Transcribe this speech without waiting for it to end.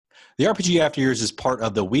The RPG After Years is part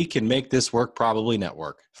of the We Can Make This Work Probably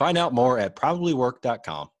Network. Find out more at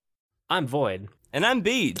probablywork.com. I'm Void. And I'm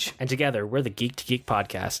Beej. And together, we're the Geek to Geek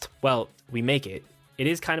podcast. Well, we make it. It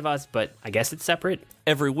is kind of us, but I guess it's separate.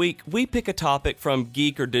 Every week, we pick a topic from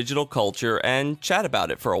geek or digital culture and chat about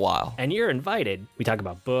it for a while. And you're invited. We talk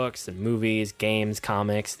about books and movies, games,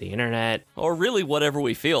 comics, the internet. Or really whatever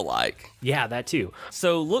we feel like. Yeah, that too.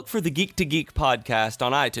 So look for the Geek to Geek podcast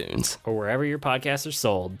on iTunes. Or wherever your podcasts are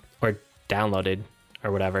sold. Or downloaded.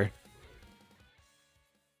 Or whatever.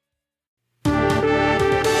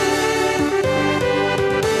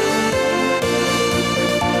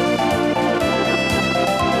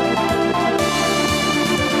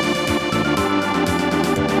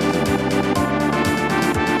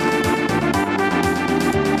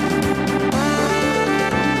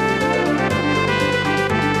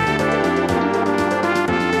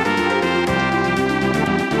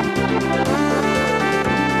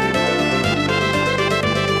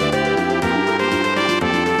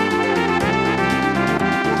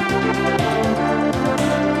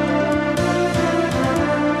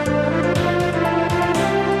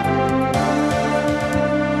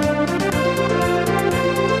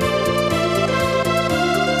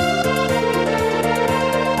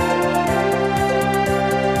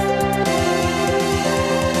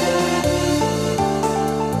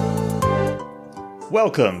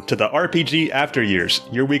 Welcome to the RPG After Years,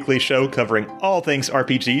 your weekly show covering all things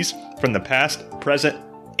RPGs from the past, present,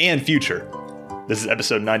 and future. This is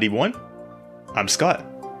episode 91. I'm Scott.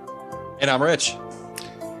 And I'm Rich.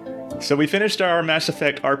 So we finished our Mass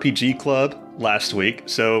Effect RPG Club last week,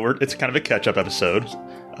 so it's kind of a catch-up episode.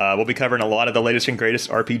 We'll be covering a lot of the latest and greatest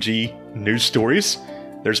RPG news stories.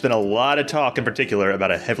 There's been a lot of talk in particular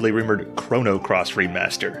about a heavily rumored Chrono Cross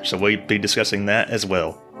remaster, so we'll be discussing that as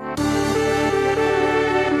well.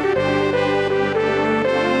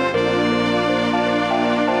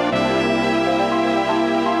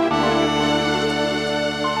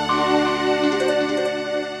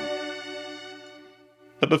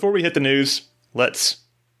 But before we hit the news, let's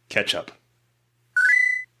catch up.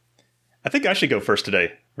 I think I should go first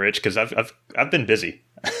today, Rich, because I've been busy.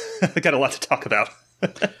 I got a lot to talk about.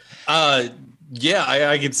 Yeah,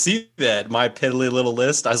 I can see that. My piddly little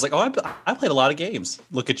list. I was like, I played a lot of games.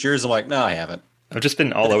 Look at yours. I'm like, no, I haven't. I've just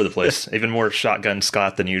been all over the place. Even more shotgun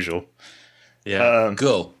Scott than usual. Yeah,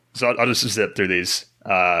 go. So I'll just zip through these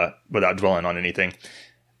without dwelling on anything.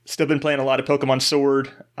 Still been playing a lot of Pokemon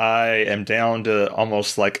Sword. I am down to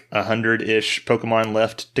almost like 100-ish Pokemon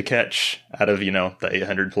left to catch out of, the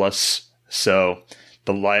 800 plus. So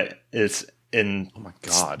the light is in. Oh my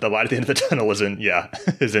god! The light at the end of the tunnel is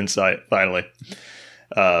is in sight finally.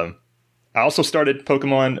 I also started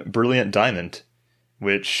Pokemon Brilliant Diamond,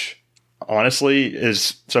 which honestly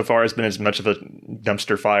is so far has been as much of a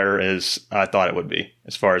dumpster fire as I thought it would be.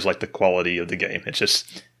 As far as like the quality of the game, it's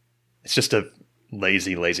just a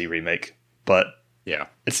lazy remake, but yeah,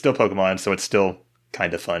 it's still Pokemon, so it's still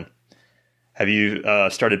kind of fun. Have you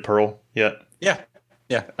started Pearl yet? Yeah.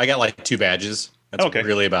 I got like 2 badges. That's okay.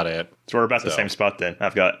 Really about it. So we're about the same spot then. I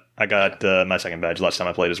got my second badge last time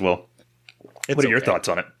I played as well. What are your thoughts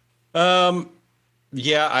on it?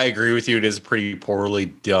 Yeah, I agree with you. It is a pretty poorly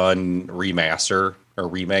done remaster or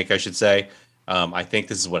remake, I should say. I think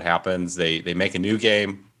this is what happens. They make a new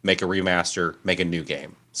game, make a remaster, make a new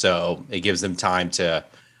game. So it gives them time to,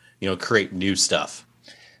 create new stuff.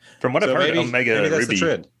 From what I've heard, Omega maybe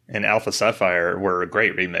Ruby and Alpha Sapphire were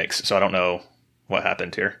great remakes. So I don't know what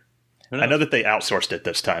happened here. I know that they outsourced it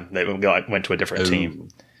this time. They went to a different team.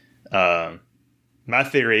 My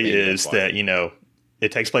theory is that,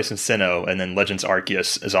 it takes place in Sinnoh, and then Legends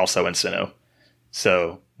Arceus is also in Sinnoh.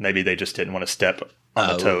 So maybe they just didn't want to step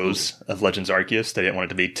on the toes of Legends Arceus. They didn't want it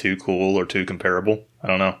to be too cool or too comparable. I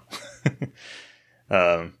don't know.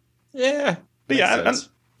 Yeah. But yeah, I'm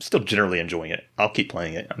still generally enjoying it. I'll keep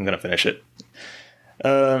playing it. I'm going to finish it.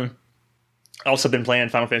 Also been playing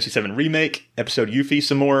Final Fantasy VII Remake, episode Yuffie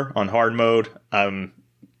some more on hard mode. I'm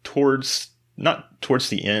not towards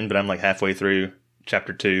the end, but I'm like halfway through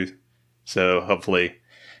chapter 2. So hopefully,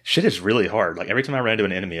 shit is really hard. Like every time I run into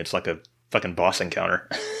an enemy, it's like a fucking boss encounter.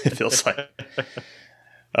 It feels like.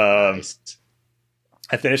 Nice.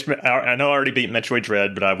 I finished. I know I already beat Metroid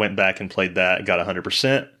Dread, but I went back and played that. Got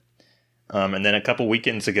 100%. And then a couple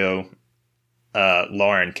weekends ago,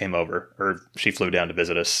 Lauren came over, or she flew down to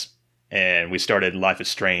visit us, and we started Life is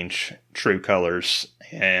Strange, True Colors,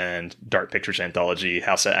 and Dark Pictures Anthology,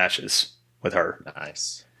 House of Ashes with her.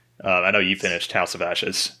 Nice. I know you finished House of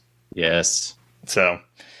Ashes. Yes. So,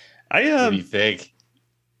 what do you think?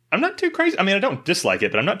 I'm not too crazy. I mean, I don't dislike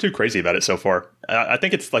it, but I'm not too crazy about it so far. I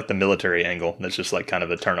think it's like the military angle that's just like kind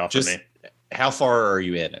of a turnoff for me. How far are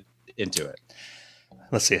you into it?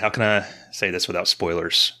 Let's see. How can I say this without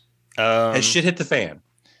spoilers? Has shit hit the fan?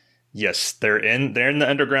 Yes, they're in the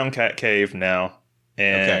underground cat cave now,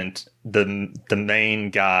 and the main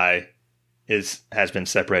guy has been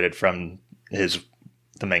separated from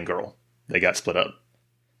the main girl. They got split up.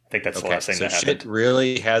 I think that's the last thing that happened. Shit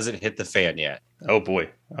really hasn't hit the fan yet. Oh boy.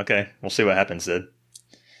 Okay, we'll see what happens then.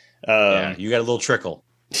 Yeah, you got a little trickle.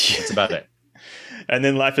 That's about it. And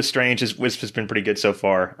then Life is Strange has been pretty good so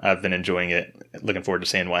far. I've been enjoying it. Looking forward to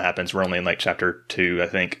seeing what happens. We're only in like chapter 2, I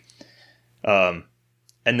think. And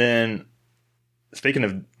then, speaking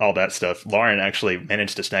of all that stuff, Lauren actually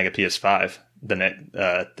managed to snag a PS5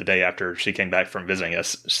 the day after she came back from visiting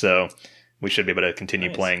us. So we should be able to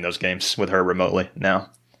continue playing those games with her remotely now.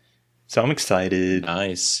 So I'm excited.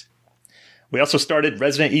 Nice. We also started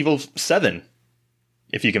Resident Evil 7,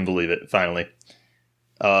 if you can believe it, finally.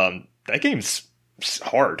 That game's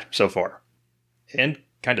hard so far. And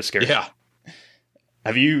kind of scary. Yeah.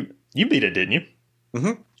 You beat it, didn't you?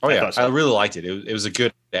 Mm-hmm. Oh, yeah. I really liked it. It was a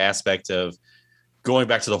good aspect of going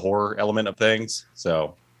back to the horror element of things.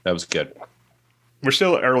 So that was good. We're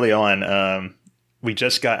still early on. We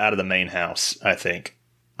just got out of the main house, I think.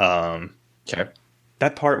 Okay.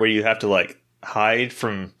 That part where you have to like hide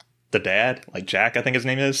from the dad, like Jack, I think his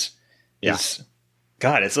name is. Yeah.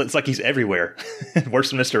 God, it's like he's everywhere. Worse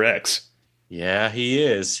than Mr. X. Yeah, he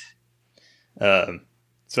is. So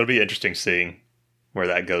it'll be interesting seeing where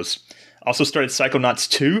that goes. Also started Psychonauts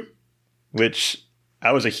 2, which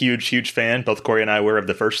I was a huge fan. Both Corey and I were of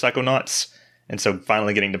the first Psychonauts. And so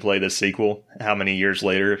finally getting to play this sequel, how many years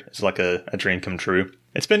later, is like a dream come true.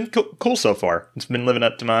 It's been cool so far. It's been living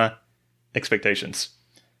up to my expectations.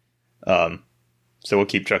 So we'll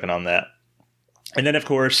keep trucking on that. And then, of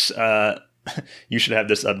course, you should have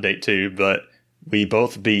this update too, but we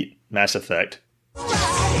both beat Mass Effect.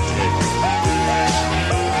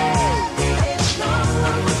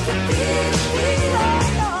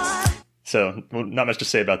 So, not much to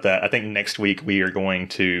say about that. I think next week we are going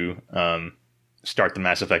to start the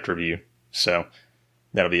Mass Effect review. So,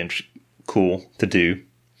 that'll be cool to do.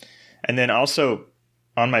 And then also,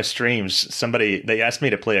 on my streams, they asked me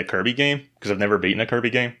to play a Kirby game, because I've never beaten a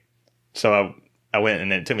Kirby game. So, I went,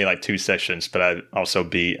 and it took me like 2 sessions, but I also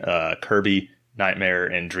beat Kirby, Nightmare,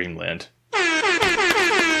 and Dreamland.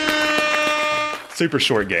 Super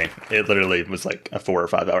short game. It literally was like a 4 or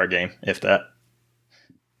 5 hour game, if that.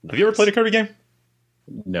 Have you ever played a Kirby game?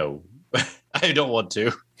 No, I don't want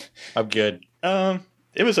to. I'm good.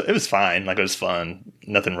 It was fine. Like, it was fun.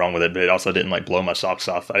 Nothing wrong with it, but it also didn't like blow my socks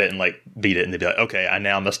off. I didn't like beat it and be like, okay, I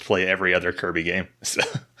now must play every other Kirby game. So,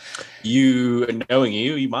 knowing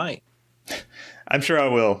you might. I'm sure I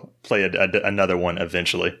will play another one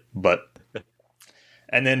eventually. But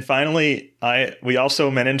and then finally, we also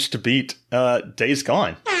managed to beat Days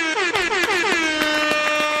Gone.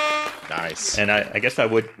 Nice. And I guess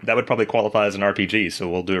that would probably qualify as an RPG, so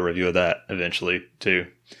we'll do a review of that eventually too.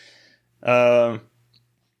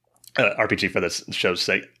 RPG for this show's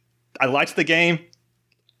sake. I liked the game.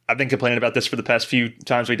 I've been complaining about this for the past few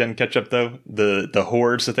times we've done catch up though. The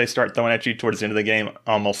hordes that they start throwing at you towards the end of the game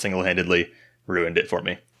almost single-handedly ruined it for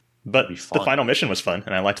me. But the final mission was fun,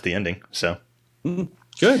 and I liked the ending. So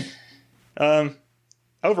good.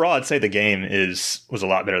 Overall, I'd say the game was a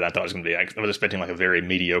lot better than I thought it was going to be. I was expecting like a very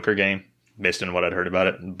mediocre game based on what I'd heard about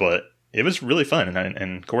it, but it was really fun,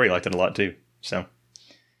 and Corey liked it a lot too. So,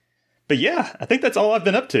 but yeah, I think that's all I've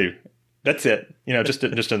been up to. That's it. You know, just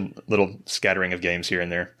a little scattering of games here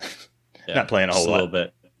and there. Yeah, not playing a whole lot. A little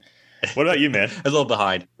bit. What about you, man? A little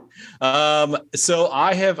behind. So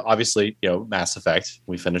I have obviously, Mass Effect.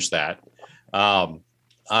 We finished that. I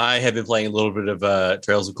have been playing a little bit of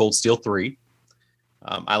Trails of Cold Steel 3.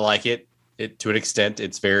 I like it to an extent.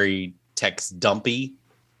 It's very text dumpy,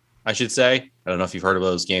 I should say. I don't know if you've heard of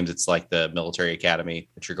those games. It's like the military academy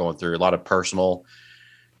that you're going through. A lot of personal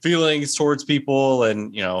feelings towards people,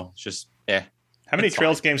 and just How many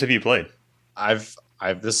Trails games have you played?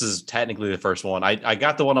 This is technically the first one. I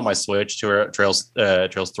got the one on my Switch, Trails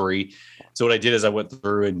 3. So what I did is I went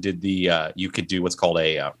through and did you could do what's called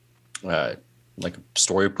a like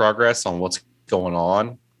story progress on what's going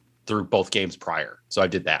on through both games prior. So I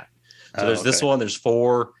did that. So there's this one, there's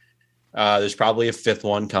 4. There's probably a 5th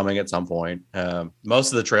one coming at some point.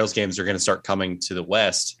 Most of the Trails games are going to start coming to the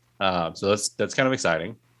West. So that's kind of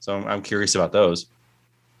exciting. So I'm curious about those.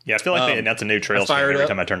 Yeah, I feel like they announce a new Trails game every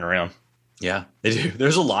time I turn around. Yeah, they do.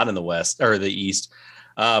 There's a lot in the West or the East.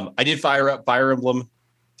 I did fire up Fire Emblem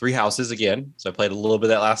 3 Houses again. So I played a little bit of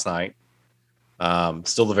that last night.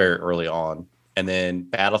 Still the very early on. And then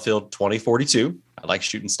Battlefield 2042. I like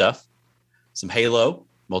shooting stuff. Some Halo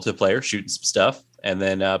multiplayer, shooting some stuff. And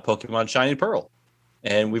then Pokemon Shiny Pearl.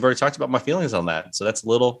 And we've already talked about my feelings on that. So that's a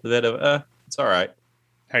little bit of, it's all right.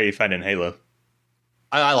 How are you finding Halo?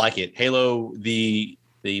 I like it. Halo, the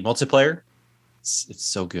multiplayer, it's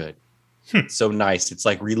so good. It's so nice. It's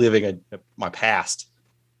like reliving my past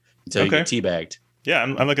until you get teabagged. Yeah,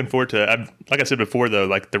 I'm looking forward to it. Like I said before, though,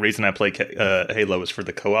 like the reason I play Halo is for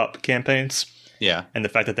the co-op campaigns. Yeah. And the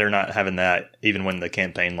fact that they're not having that even when the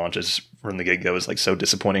campaign launches from the get-go is like so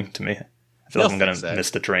disappointing to me. I feel like I'm going to miss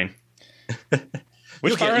the train.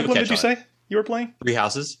 Which Fire Emblem did you say you were playing? Three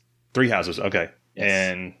Houses. Three Houses, okay. Yes.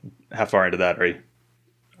 And how far into that are you?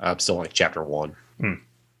 I'm still like chapter 1.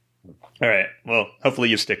 All right. Well, hopefully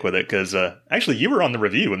you stick with it because actually you were on the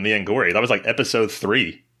review with me and Gory. That was like episode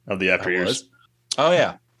 3 of the After Years. Oh,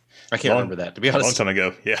 yeah. I can't remember that, to be honest. A long time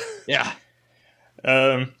ago, yeah.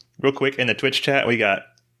 Yeah. Real quick, in the Twitch chat, we got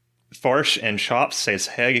Farsh and Chops says,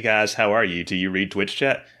 "Hey guys, how are you? Do you read Twitch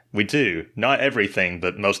chat?" We do. Not everything,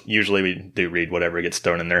 but usually we do read whatever gets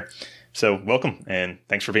thrown in there. So welcome, and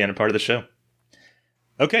thanks for being a part of the show.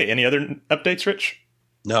 Okay, any other updates, Rich?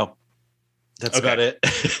 No. That's about it.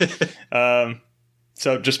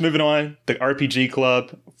 So just moving on, the RPG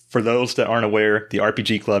Club. For those that aren't aware, the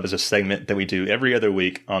RPG Club is a segment that we do every other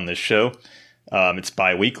week on this show. It's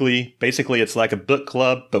bi-weekly. Basically, it's like a book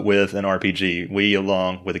club, but with an RPG. We,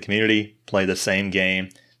 along with the community, play the same game,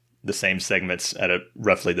 the same segments at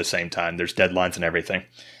roughly the same time. There's deadlines and everything.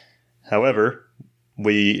 However,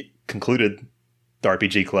 we concluded the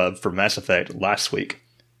RPG Club for Mass Effect last week.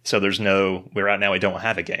 So right now we don't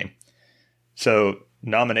have a game. So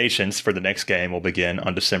nominations for the next game will begin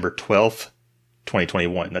on December 12th,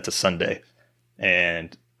 2021. That's a Sunday.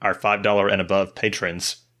 And our $5 and above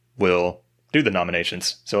patrons will do the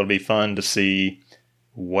nominations. So it'll be fun to see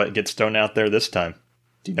what gets thrown out there this time.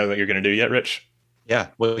 Do you know what you're going to do yet, Rich? Yeah.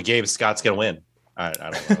 What game Scott's going to win? I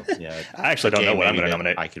don't know. Yeah. I actually don't know what I'm going to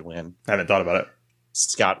nominate. I could win. I haven't thought about it.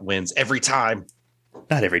 Scott wins every time.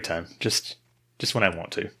 Not every time. Just when I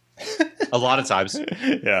want to. A lot of times.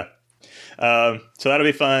 Yeah. So that'll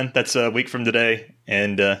be fun. That's a week from today.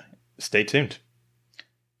 And stay tuned.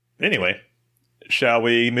 But anyway, shall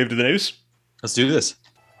we move to the news? Let's do this.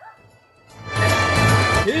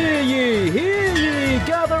 Hear ye,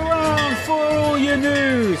 gather round for all your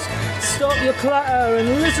news. Stop your clatter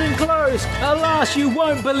and listen close. Alas, you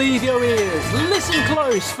won't believe your ears. Listen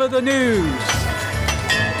close for the news.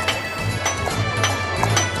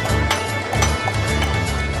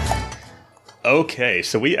 Okay,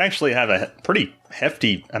 so we actually have a pretty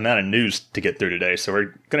hefty amount of news to get through today, so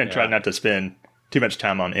we're going to try not to spend too much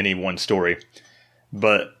time on any one story.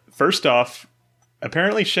 But first off,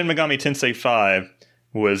 apparently Shin Megami Tensei 5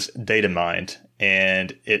 was data mined,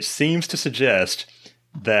 and it seems to suggest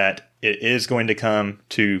that it is going to come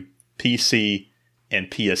to PC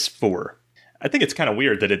and PS4. I think it's kind of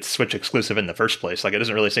weird that it's Switch exclusive in the first place. Like, it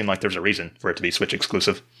doesn't really seem like there's a reason for it to be Switch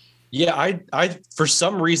exclusive. Yeah, I for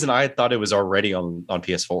some reason I thought it was already on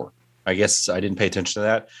PS4. I guess I didn't pay attention to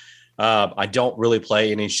that. I don't really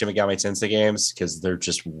play any Shin Megami Tensei games because they're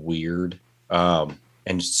just weird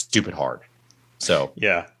and stupid hard. So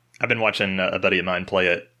yeah, I've been watching a buddy of mine play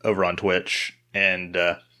it over on Twitch, and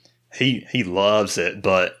he loves it.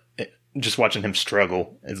 But just watching him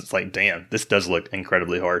struggle, it's like, damn, this does look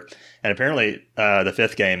incredibly hard. And apparently, the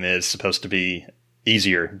fifth game is supposed to be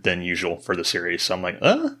easier than usual for the series. So I'm like,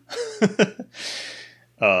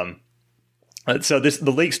 so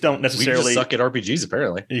the leaks don't necessarily... We just suck at RPGs,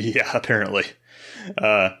 apparently. Yeah, apparently.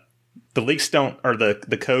 The leaks don't... Or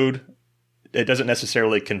the code, it doesn't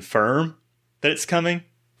necessarily confirm that it's coming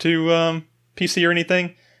to PC or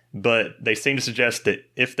anything, but they seem to suggest that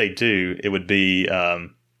if they do, it would be...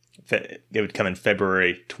 it would come in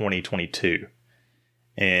February 2022.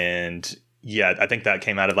 And yeah, I think that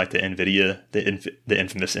came out of like the NVIDIA, the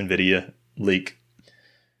infamous NVIDIA leak.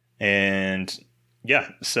 And yeah,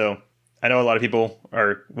 so I know a lot of people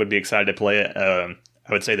would be excited to play it. I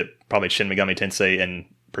would say that probably Shin Megami Tensei and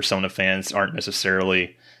Persona fans aren't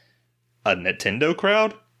necessarily a Nintendo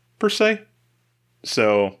crowd per se.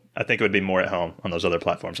 So I think it would be more at home on those other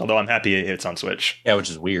platforms. Although I'm happy it's on Switch. Yeah, which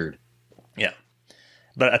is weird. Yeah.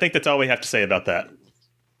 But I think that's all we have to say about that.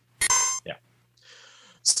 Yeah.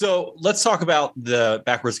 So let's talk about the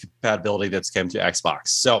backwards compatibility that's come to Xbox.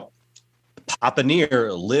 So Papa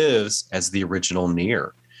Nier lives as the original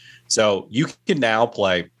Nier. So you can now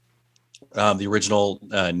play the original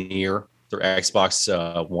Nier through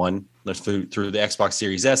Xbox One, through the Xbox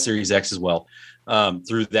Series S, Series X as well,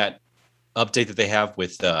 through that update that they have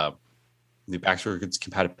with the backwards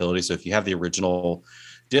compatibility. So if you have the original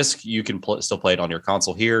disc, you can still play it on your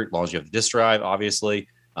console here, as long as you have the disc drive, obviously.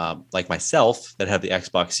 Like myself that have the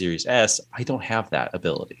Xbox Series S, I don't have that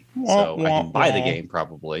ability. So I can buy the game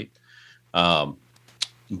probably,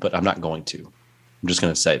 but I'm not going to. I'm just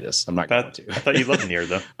going to say this. I'm not going to. I thought you loved Nier,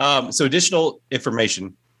 though. So additional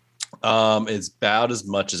information is about as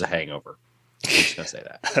much as a hangover. I'm just going to say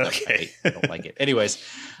that. Okay. I don't like it. Anyways,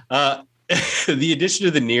 the addition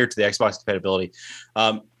of the Nier to the Xbox compatibility,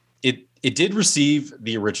 it did receive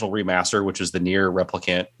the original remaster, which was the Nier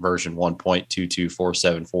Replicant version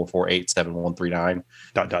 1.22474487139. ...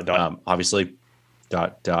 Obviously, ...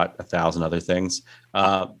 1,000 other things.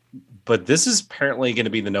 But this is apparently going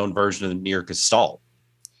to be the known version of the Nier Gestalt.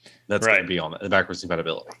 That's going to be on the backwards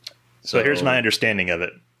compatibility. So here's my understanding of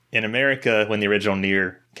it. In America, when the original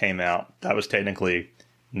Nier came out, that was technically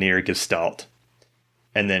Nier Gestalt.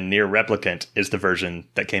 And then Nier Replicant is the version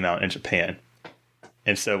that came out in Japan.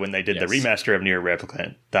 And so when they did the remaster of Nier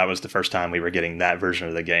Replicant, that was the first time we were getting that version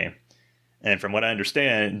of the game. And from what I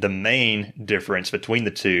understand, the main difference between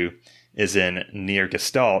the two is in Nier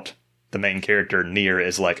Gestalt, the main character, Nier,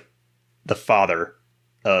 is like the father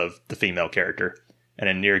of the female character. And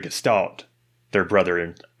in Nier Gestalt, their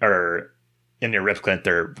brother, or in Nier Replicant,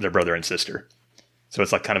 their brother and sister. So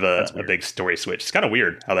it's like kind of a big story switch. It's kind of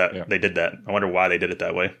weird how they did that. I wonder why they did it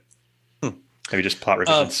that way. Maybe just plot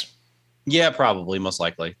revisions. Yeah, probably, most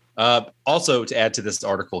likely. Also, to add to this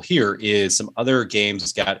article here is some other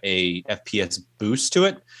games got a FPS boost to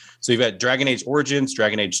it. So you've got Dragon Age Origins,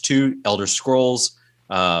 Dragon Age 2, Elder Scrolls,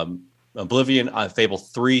 Oblivion, Fable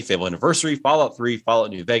 3, Fable Anniversary, Fallout 3,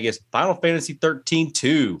 Fallout New Vegas, Final Fantasy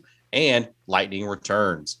 13-2, and Lightning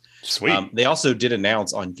Returns. Sweet. They also did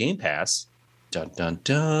announce on Game Pass. Dun, dun,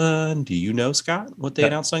 dun. Do you know, Scott, what they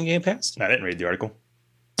announced on Game Pass? I didn't read the article.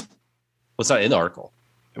 What's not in the article?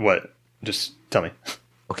 What? Just tell me.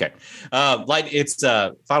 Okay. It's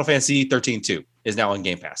Final Fantasy 13-2 is now on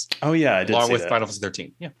Game Pass. Oh, yeah, I did along see with that. Final Fantasy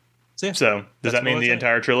 13. Yeah. So does that mean the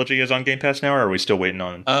entire trilogy is on Game Pass now, or are we still waiting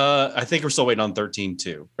on? I think we're still waiting on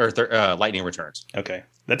 13-2 or Lightning Returns. Okay,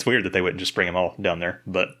 that's weird that they wouldn't just bring them all down there,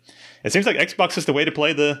 but it seems like Xbox is the way to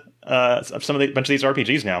play the bunch of these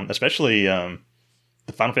RPGs now, especially the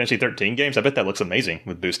Final Fantasy 13 games. I bet that looks amazing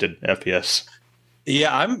with boosted FPS.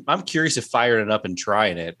 Yeah, I'm curious if firing it up and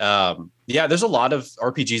trying it. Yeah, there's a lot of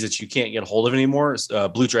RPGs that you can't get a hold of anymore.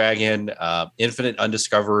 Blue Dragon, Infinite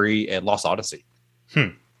Undiscovery, and Lost Odyssey.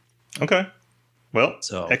 Okay. Well,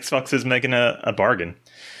 Xbox is making a bargain.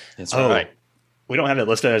 That's right. We don't have it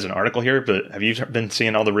listed as an article here, but have you been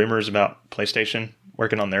seeing all the rumors about PlayStation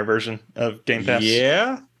working on their version of Game Pass?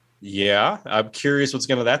 Yeah. I'm curious that's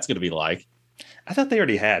going to be like. I thought they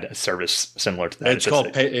already had a service similar to that.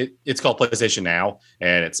 It's called PlayStation Now,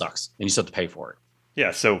 and it sucks, and you still have to pay for it.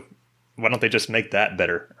 Yeah, so why don't they just make that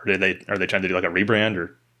better? Or are they trying to do like a rebrand?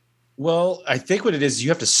 Or well, I think what it is, you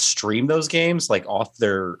have to stream those games like off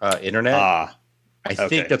their internet. I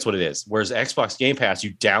think that's what it is. Whereas Xbox Game Pass,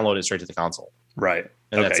 you download it straight to the console. Right.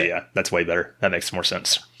 And that's way better. That makes more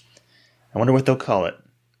sense. I wonder what they'll call it.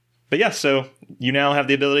 But yeah, so you now have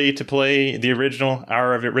the ability to play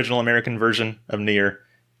our original American version of Nier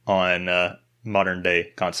on modern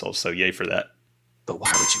day consoles. So yay for that. But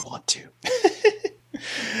why would you want to?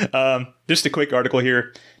 Just a quick article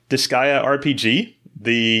here. Disgaea RPG,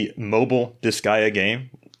 the mobile Disgaea game.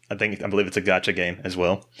 I believe it's a gacha game as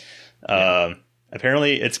well. Yeah.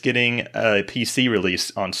 Apparently it's getting a PC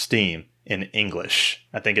release on Steam in English.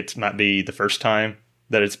 I think it might be the first time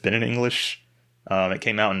that it's been in English. It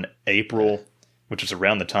came out in April, which is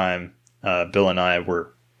around the time Bill and I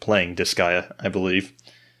were playing Disgaea, I believe.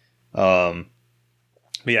 But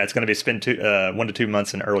yeah, it's going to be spend 1 to 2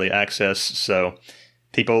 months in early access. So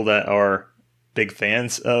people that are big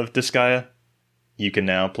fans of Disgaea, you can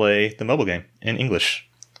now play the mobile game in English.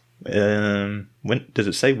 When does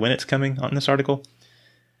it say when it's coming on this article?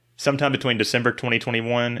 Sometime between December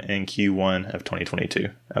 2021 and Q1 of 2022.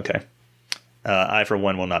 Okay. I, for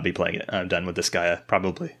one, will not be playing it. I'm done with Disgaea,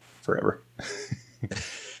 probably forever.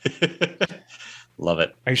 Love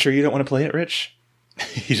it. Are you sure you don't want to play it, Rich?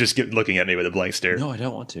 He's just looking at me with a blank stare. No, I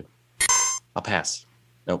don't want to. I'll pass.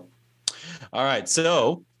 Nope. All right.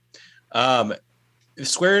 So,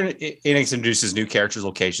 Square Enix introduces new characters,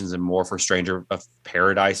 locations, and more for Stranger of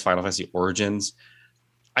Paradise Final Fantasy Origins.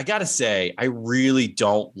 I got to say, I really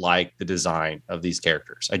don't like the design of these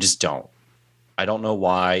characters. I just don't. I don't know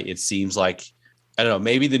why. It seems like, I don't know,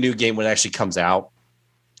 maybe the new game when it actually comes out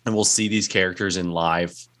and we'll see these characters in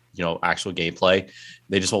live, actual gameplay.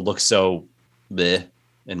 They just won't look so bleh,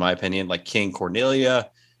 in my opinion. Like King Cornelia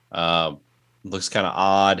looks kind of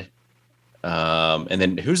odd. And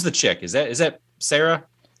then who's the chick? Is that Sarah?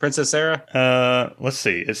 Princess Sarah? Let's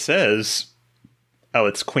see. It says,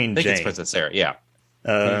 it's Queen I think Jane. it's Princess Sarah. Yeah.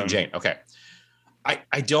 Queen Jane. Okay.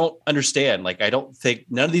 I don't understand. Like, I don't think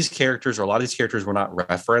none of these characters or a lot of these characters were not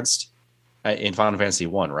referenced in Final Fantasy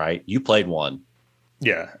 1, right? You played 1.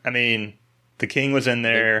 Yeah. I mean, the king was in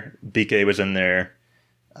there. BK was in there.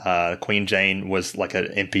 Queen Jane was like an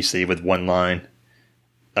NPC with one line.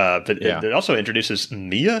 But it also introduces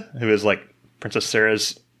Mia, who is like Princess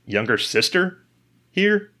Sarah's younger sister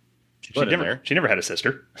here. She never had a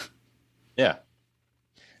sister. Yeah.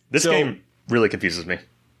 This game really confuses me.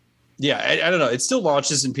 Yeah, I don't know. It still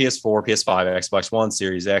launches in PS4, PS5, Xbox One,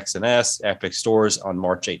 Series X and S, Epic Stores on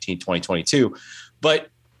March 18, 2022. But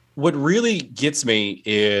what really gets me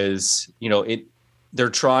is, they're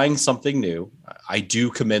trying something new. I do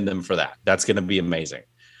commend them for that. That's going to be amazing.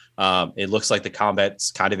 It looks like the combat's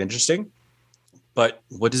kind of interesting. But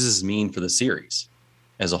what does this mean for the series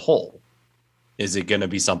as a whole? Is it going to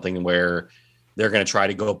be something where they're going to try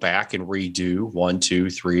to go back and redo 1, 2,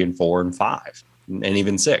 3, and 4, and 5, and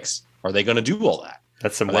even 6? Are they going to do all that?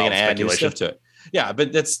 That's some wild speculation to it. Yeah,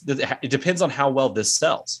 but it depends on how well this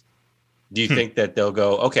sells. Do you think that they'll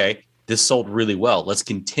go, okay, this sold really well, let's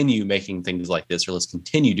continue making things like this, or let's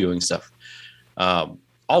continue doing stuff?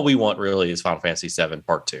 All we want really is Final Fantasy VII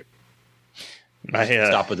Part 2.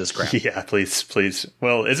 Stop with this crap. Yeah, please.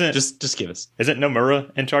 Well, just give us. Isn't Nomura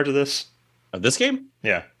in charge of this? Of this game?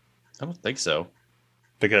 Yeah, I don't think so.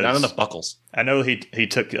 Because not enough buckles. I know he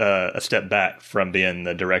took a step back from being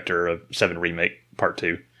the director of 7 Remake Part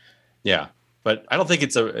 2. Yeah, but I don't think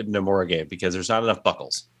it's a Nomura game because there's not enough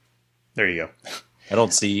buckles. There you go. I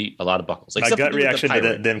don't see a lot of buckles. My gut reaction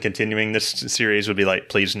to them continuing this series would be like,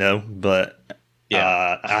 please no. But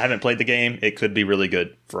I haven't played the game. It could be really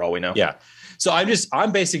good for all we know. Yeah. So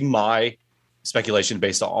I'm basing my speculation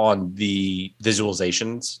based on the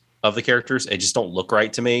visualizations of the characters. It just don't look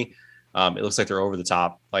right to me. It looks like they're over the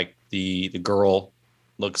top. Like the girl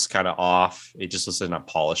looks kind of off. It just looks like not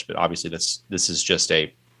polished, but obviously this is just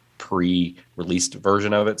a pre-released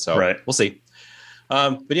version of it. So We'll see.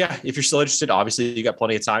 But yeah, if you're still interested, obviously you got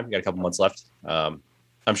plenty of time. You got a couple months left.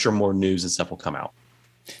 I'm sure more news and stuff will come out.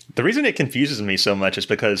 The reason it confuses me so much is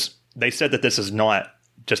because they said that this is not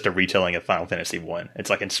just a retelling of Final Fantasy 1.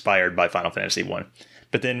 It's like inspired by Final Fantasy 1.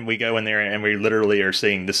 But then we go in there and we literally are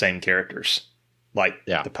seeing the same characters. Like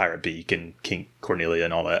the Pirate Beak and King Cornelia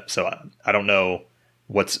and all that. So I don't know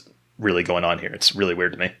what's really going on here. It's really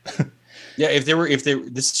weird to me. Yeah,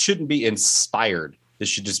 this shouldn't be inspired. This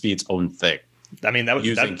should just be its own thing. I mean, that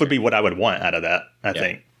would be what I would want out of that, I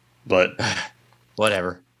think. But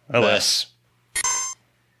whatever. Alas.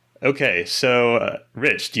 Okay, so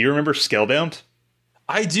Rich, do you remember Scalebound?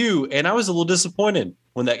 I do, and I was a little disappointed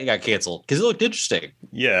when that got canceled because it looked interesting.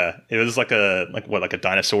 Yeah, it was like a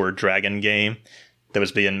dinosaur dragon game that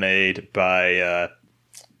was being made by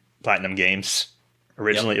Platinum Games.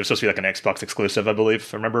 Originally, It was supposed to be like an Xbox exclusive, I believe,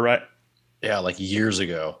 if I remember right. Yeah, like years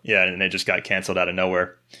ago. Yeah, and it just got canceled out of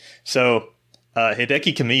nowhere. So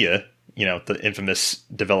Hideki Kamiya, the infamous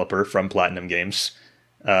developer from Platinum Games,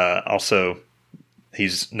 also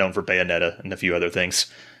he's known for Bayonetta and a few other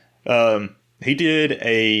things. He did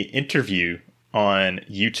a interview on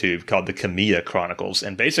YouTube called the Kamiya Chronicles,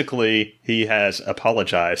 and basically he has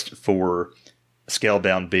apologized for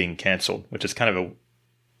Scalebound being canceled, which is kind of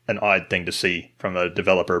an odd thing to see from a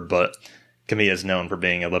developer, but Kamiya is known for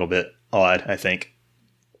being a little bit odd, I think.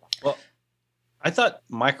 Well, I thought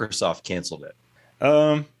Microsoft canceled it.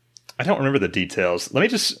 I don't remember the details. Let me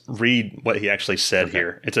just read what he actually said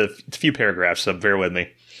here. It's a few paragraphs, so bear with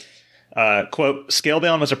me. Quote,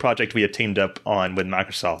 Scalebound was a project we had teamed up on with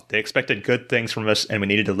Microsoft. They expected good things from us, and we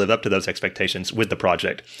needed to live up to those expectations with the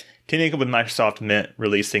project. Teaming up with Microsoft meant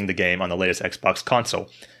releasing the game on the latest Xbox console.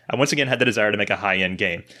 I once again had the desire to make a high-end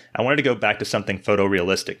game. I wanted to go back to something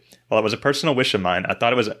photorealistic. While it was a personal wish of mine, I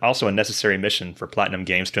thought it was also a necessary mission for Platinum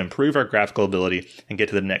Games to improve our graphical ability and get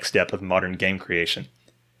to the next step of modern game creation.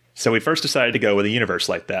 So we first decided to go with a universe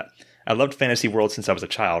like that. I loved fantasy worlds since I was a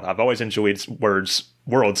child. I've always enjoyed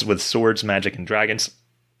worlds with swords, magic, and dragons.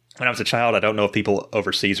 When I was a child, I don't know if people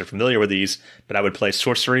overseas are familiar with these, but I would play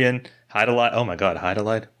Sorcerian, Hydaelyn. Oh my god,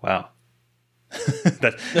 Hydaelyn! Wow,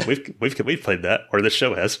 we've played that, or this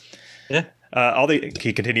show has. Yeah.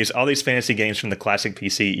 He continues, all these fantasy games from the classic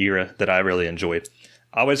PC era that I really enjoyed.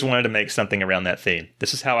 I always wanted to make something around that theme.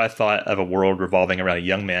 This is how I thought of a world revolving around a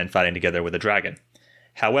young man fighting together with a dragon.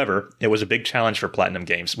 However, it was a big challenge for Platinum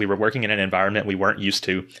Games. We were working in an environment we weren't used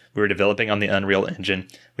to. We were developing on the Unreal Engine.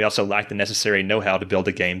 We also lacked the necessary know-how to build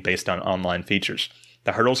a game based on online features.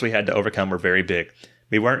 The hurdles we had to overcome were very big.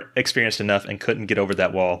 We weren't experienced enough and couldn't get over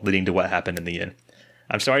that wall, leading to what happened in the end.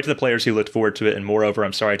 I'm sorry to the players who looked forward to it, and moreover,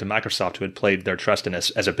 I'm sorry to Microsoft who had played their trust in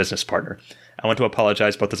us as a business partner. I want to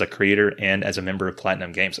apologize both as a creator and as a member of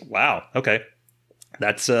Platinum Games. Wow, okay.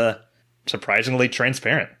 That's surprisingly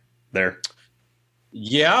transparent there.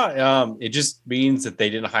 Yeah, it just means that they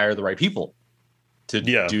didn't hire the right people to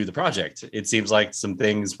do the project. It seems like some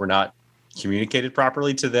things were not communicated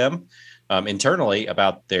properly to them internally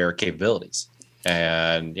about their capabilities.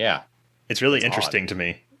 And yeah, it's really interesting to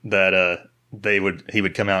me that he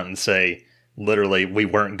would come out and say, literally, we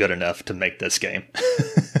weren't good enough to make this game.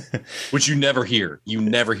 Which you never hear. You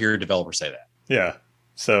never hear a developer say that. Yeah.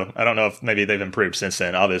 So I don't know if maybe they've improved since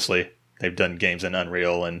then. Obviously, they've done games in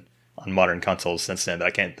Unreal and on modern consoles since then, but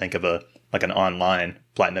I can't think of an online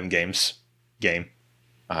Platinum Games game.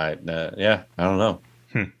 I don't know.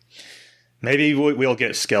 Maybe we'll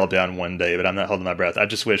get scaled down one day, but I'm not holding my breath. I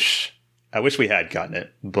wish we had gotten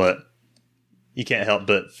it, but you can't help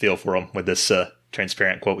but feel for them with this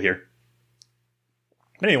transparent quote here.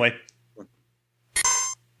 But anyway.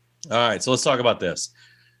 All right, so let's talk about this.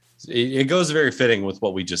 It goes very fitting with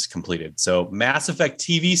what we just completed. So Mass Effect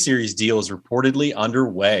TV series deal is reportedly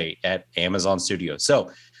underway at Amazon Studios.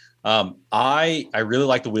 So I really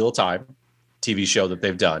like the Wheel of Time TV show that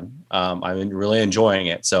they've done. I'm really enjoying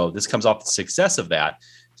it. So this comes off the success of that.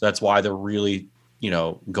 So that's why they're really,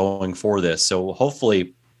 going for this. So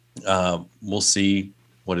hopefully we'll see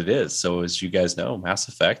what it is. So as you guys know, Mass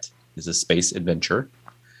Effect is a space adventure,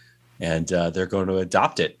 and they're going to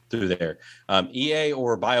adopt it through there. EA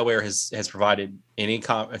or BioWare has provided any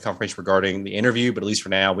confirmation regarding the interview, but at least for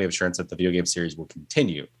now, we have assurance that the video game series will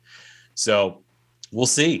continue. So we'll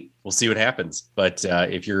see. We'll see what happens. But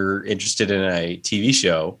if you're interested in a TV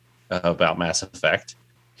show about Mass Effect,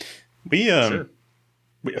 sure.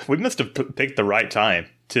 We must have picked the right time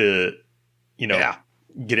to,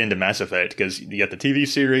 get into Mass Effect, because you got the TV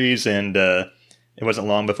series, and it wasn't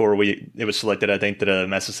long before it was selected, I think, that a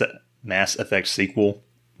Mass Effect sequel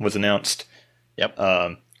was announced. Yep.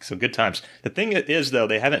 So good times. The thing is, though,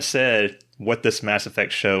 they haven't said what this Mass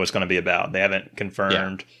Effect show is going to be about. They haven't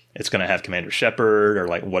confirmed it's going to have Commander Shepard or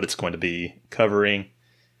like what it's going to be covering.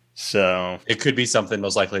 So it could be something,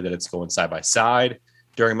 most likely, that it's going side by side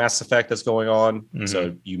during Mass Effect that's going on. Mm-hmm.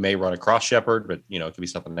 So you may run across Shepard, but it could be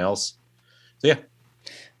something else. So yeah.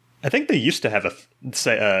 I think they used to have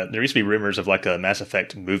there used to be rumors of like a Mass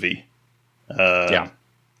Effect movie. And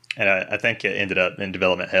I think it ended up in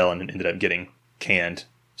development hell and ended up getting canned.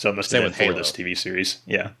 So it must have been for this TV series.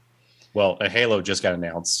 Yeah. Well, Halo just got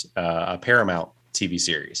announced, a Paramount TV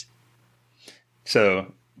series.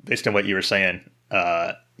 So based on what you were saying,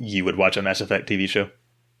 you would watch a Mass Effect TV show?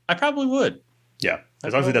 I probably would. Yeah.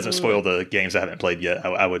 As long as it doesn't spoil the games I haven't played yet,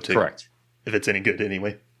 I would too. Correct. If it's any good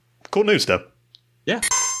anyway. Cool news, though. Yeah.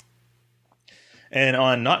 And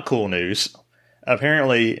on not cool news,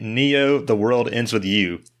 apparently Neo: The World Ends With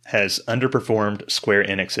You has underperformed Square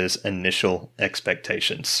Enix's initial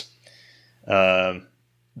expectations.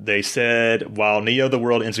 They said, while Neo: The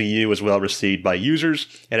World Ends With You was well received by users,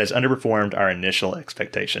 it has underperformed our initial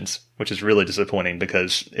expectations, which is really disappointing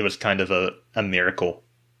because it was kind of a miracle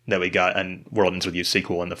that we got a World Ends With You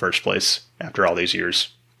sequel in the first place after all these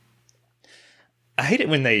years. I hate it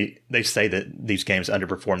when they say that these games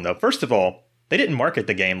underperform, though. First of all, they didn't market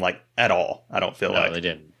the game at all, I don't feel like. No, they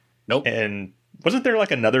didn't. Nope. And wasn't there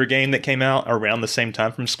another game that came out around the same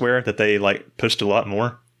time from Square that they pushed a lot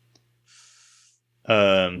more?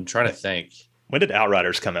 I'm trying to think. When did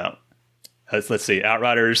Outriders come out? Let's see.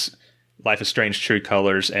 Outriders, Life is Strange: True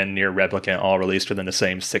Colors, and Nier Replicant all released within the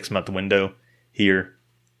same 6-month window here.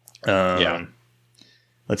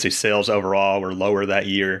 Let's see. Sales overall were lower that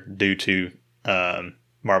year due to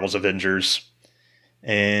Marvel's Avengers.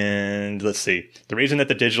 And let's see. The reason that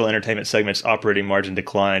the digital entertainment segment's operating margin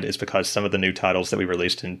declined is because some of the new titles that we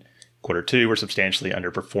released in Q2 were substantially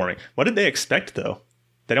underperforming. What did they expect, though?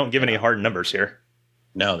 They don't give any hard numbers here.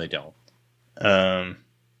 No, they don't.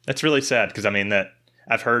 That's really sad because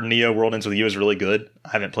I've heard Neo: World Ends With You is really good. I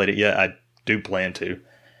haven't played it yet. I do plan to.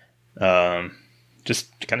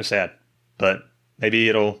 Just kind of sad, but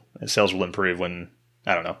maybe sales will improve when,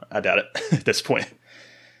 I don't know. I doubt it at this point.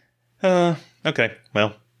 Okay.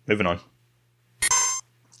 Well, moving on.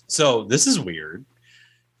 So this is weird.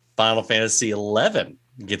 Final Fantasy XI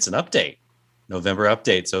gets an update, November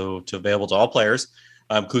update. So available to all players.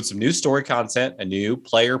 Includes some new story content, a new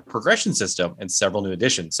player progression system, and several new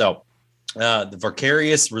additions. So the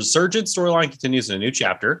Vicarious Resurgence storyline continues in a new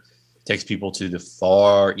chapter. Takes people to the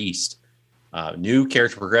far east. New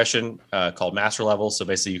character progression called Master Level. So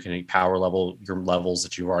basically you can power level your levels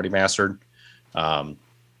that you've already mastered.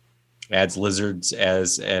 adds lizards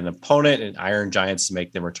as an opponent and iron giants to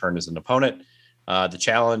make them return as an opponent. The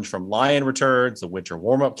challenge from Lion returns. The winter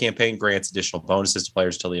warm-up campaign grants additional bonuses to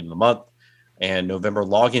players till the end of the month. And November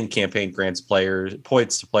login campaign grants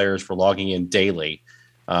points to players for logging in daily.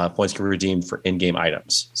 Points can be redeemed for in-game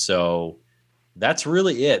items. So that's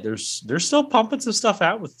really it. There's still pumping some stuff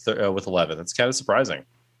out with 11. That's kind of surprising.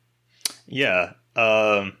 Yeah.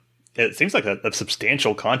 It seems like a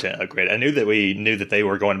substantial content upgrade. I knew that they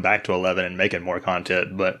were going back to 11 and making more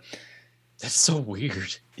content, but that's so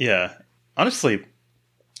weird. Yeah. Honestly,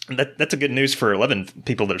 that's a good news for 11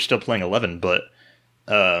 people that are still playing 11, but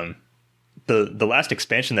the last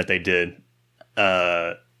expansion that they did,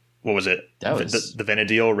 what was it? That was the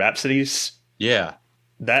Vanadil Rhapsodies. Yeah.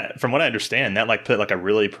 That, from what I understand, that like put like a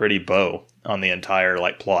really pretty bow on the entire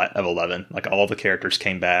like plot of 11. Like all the characters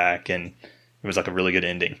came back, and it was like a really good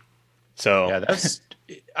ending. So yeah, that's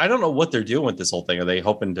I don't know what they're doing with this whole thing. Are they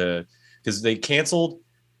hoping to, because they canceled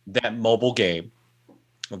that mobile game,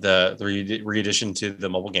 the re-edition to the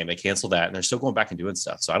mobile game. They canceled that, and they're still going back and doing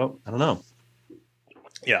stuff. So I don't know.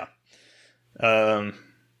 Yeah.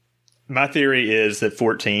 My theory is that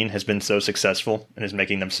 14 has been so successful and is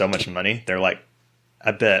making them so much money. They're like,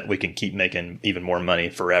 I bet we can keep making even more money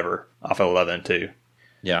forever off of 11 too.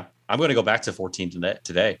 Yeah. I'm going to go back to 14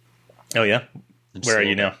 today. Oh yeah. Where are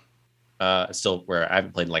you now? Still where I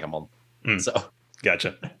haven't played in like a month. So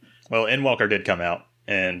gotcha. Well, Endwalker did come out,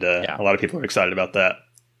 and a lot of people are excited about that.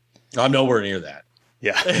 I'm nowhere near that.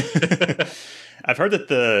 Yeah. I've heard that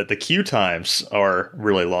the queue times are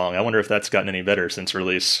really long. I wonder if that's gotten any better since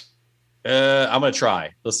release. I'm going to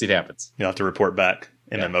try. Let's see what happens. You'll have to report back,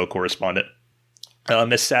 MMO correspondent.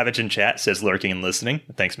 Miss Savage in chat says lurking and listening.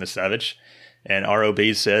 Thanks, Miss Savage. And ROB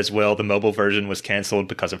says, well, the mobile version was canceled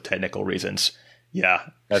because of technical reasons. Yeah.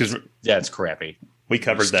 It's crappy. We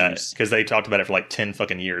covered that because they talked about it for like 10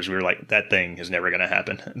 fucking years. We were like, that thing is never going to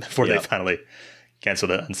happen before they finally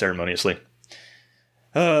canceled it unceremoniously.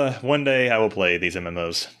 One day I will play these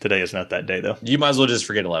MMOs. Today is not that day, though. You might as well just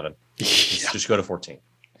forget 11. Just go to 14.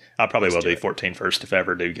 I probably will do 14 first if I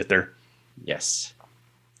ever do get there. Yes.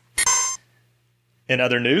 In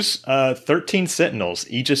other news, 13 Sentinels,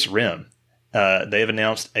 Aegis Rim. They have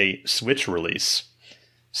announced a Switch release.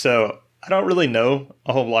 So I don't really know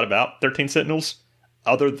a whole lot about 13 Sentinels,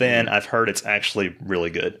 other than I've heard it's actually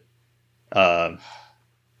really good.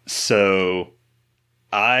 So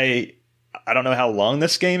I don't know how long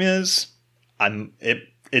this game is.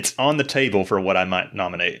 It's on the table for what I might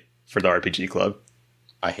nominate for the RPG Club.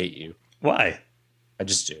 I hate you. Why? I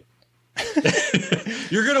just do.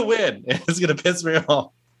 You're gonna win. It's gonna piss me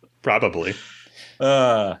off. Probably.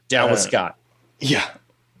 Down with Scott. Yeah,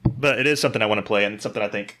 but it is something I want to play, and something I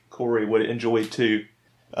think Corey would enjoy too.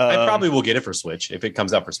 I probably will get it for Switch if it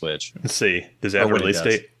comes out for Switch. Let's see. Does it have a release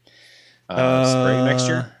date? Spring next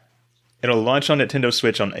year. It'll launch on Nintendo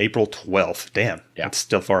Switch on April 12th. Damn, it's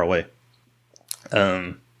still far away.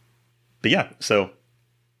 But yeah, so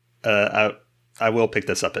I will pick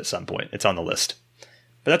this up at some point. It's on the list.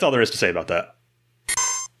 But that's all there is to say about that.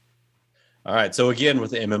 All right. So again,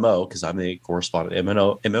 with the MMO, because I'm the correspondent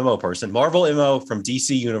MMO person, Marvel MMO from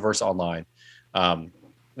DC Universe Online.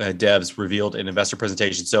 Devs revealed an investor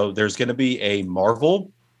presentation. So there's going to be a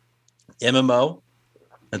Marvel MMO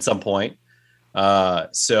at some point.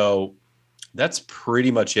 So that's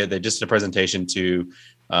pretty much it. They just did a presentation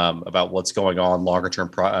about what's going on, longer term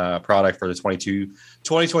product for the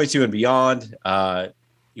 2022 and beyond.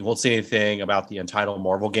 You won't see anything about the Untitled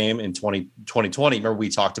Marvel game in 2020. Remember, we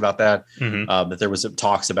talked about that, that there was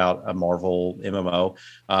talks about a Marvel MMO,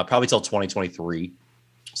 probably till 2023.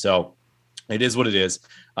 So it is what it is.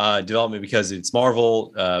 Development because it's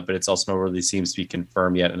Marvel, but it's also not really seems to be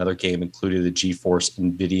confirmed yet. Another game included the GeForce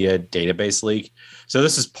NVIDIA database leak. So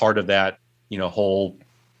this is part of that, whole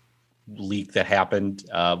leak that happened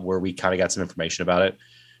where we kind of got some information about it.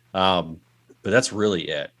 But that's really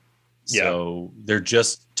it. Yeah. So they're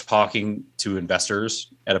just talking to investors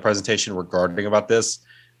at a presentation regarding about this.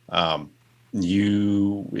 If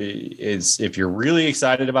you're really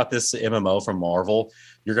excited about this MMO from Marvel,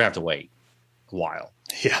 you're gonna have to wait a while.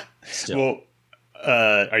 Yeah. Still. Well,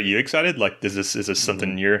 are you excited? Like, is this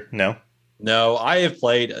something you're no? No, I have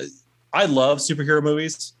played. I love superhero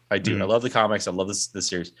movies. I do. I love the comics. I love this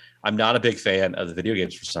series. I'm not a big fan of the video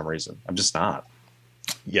games for some reason. I'm just not.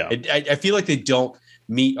 Yeah. I feel like they don't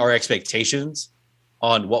meet our expectations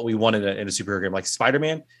on what we wanted in a superhero game. Like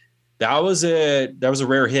Spider-Man, that was a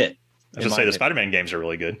rare hit. I was gonna say the Spider-Man games are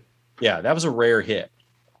really good. Yeah, that was a rare hit.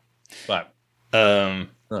 But I'm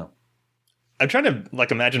trying to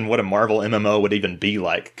imagine what a Marvel MMO would even be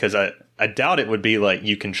like, because I doubt it would be like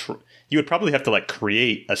you you would probably have to like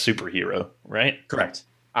create a superhero, right? Correct.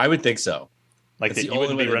 I would think so. Like That's that the you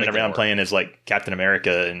wouldn't only be way to running make it around work. playing as like Captain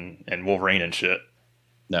America and Wolverine and shit.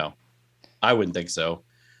 No, I wouldn't think so.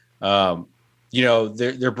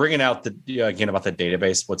 They're bringing out again about the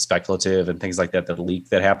database, what's speculative and things like that, the leak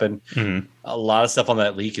that happened. Mm-hmm. A lot of stuff on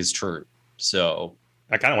that leak is true. So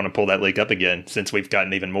I kind of want to pull that leak up again since we've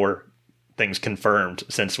gotten even more things confirmed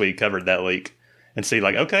since we covered that leak and see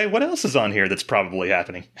like, okay, what else is on here that's probably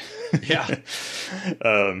happening? yeah,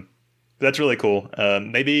 that's really cool.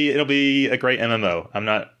 Maybe it'll be a great MMO. I'm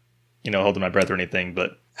not, holding my breath or anything,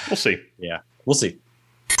 but we'll see. yeah, we'll see.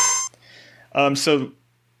 So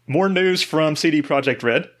more news from CD Projekt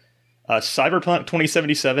Red. Cyberpunk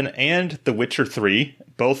 2077 and The Witcher 3,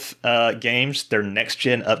 both games, their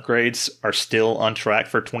next-gen upgrades are still on track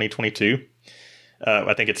for 2022.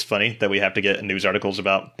 I think it's funny that we have to get news articles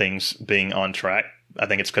about things being on track. I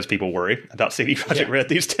think it's because people worry about CD Projekt Red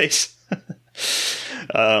these days.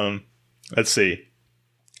 Let's see.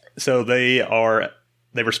 So they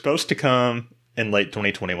were supposed to come in late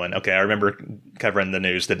 2021. Okay, I remember covering the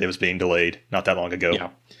news that it was being delayed not that long ago.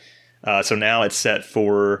 Yeah. So now it's set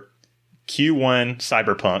for Q1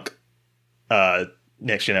 Cyberpunk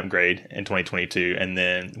next gen upgrade in 2022, and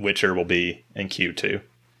then Witcher will be in Q2.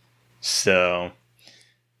 So,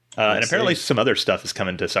 and apparently some other stuff is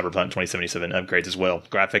coming to Cyberpunk 2077 upgrades as well.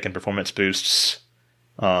 Graphic and performance boosts.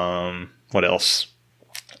 What else?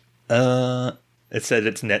 It said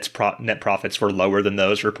its net profits were lower than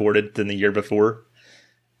those reported than the year before.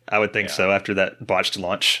 I would think so after that botched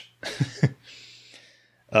launch.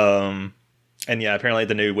 And yeah, apparently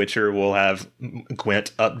the new Witcher will have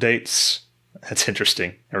Gwent updates. That's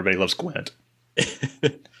interesting. Everybody loves Gwent.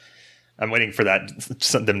 I'm waiting for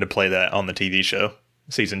them to play that on the TV show,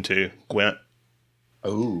 season 2, Gwent.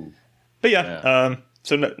 Oh, but yeah.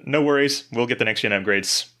 So no worries. We'll get the next gen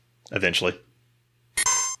upgrades eventually.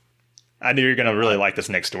 I knew you were going to really like this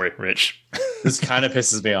next story, Rich. This kind of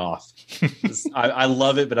pisses me off. I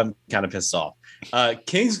love it, but I'm kind of pissed off.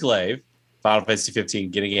 Kingsglaive, Final Fantasy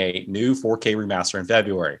 15, getting a new 4K remaster in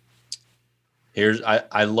February.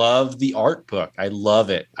 I love the art book. I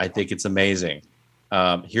love it. I think it's amazing.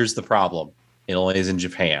 Here's the problem. It only is in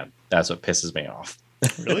Japan. That's what pisses me off.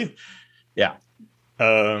 Really? Yeah.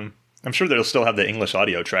 I'm sure they'll still have the English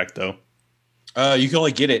audio track, though. You can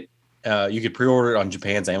only get it. You could pre-order it on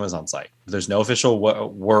Japan's Amazon site. There's no official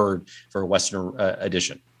word for a Western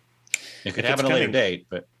edition. It could happen at a later date,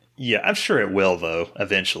 but yeah, I'm sure it will, though,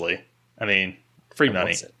 eventually. I mean, free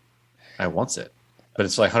money. I want it. But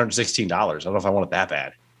it's like $116. I don't know if I want it that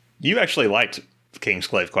bad. You actually liked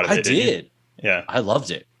Kingsglaive quite a bit, I did. Yeah. I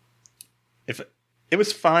loved it. It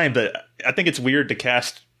was fine, but I think it's weird to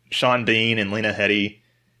cast Sean Bean and Lena Headey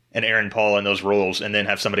and Aaron Paul in those roles and then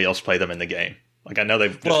have somebody else play them in the game. Like, I know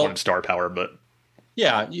they've just wanted star power, but...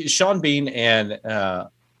 Yeah, Sean Bean and...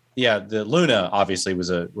 the Luna obviously was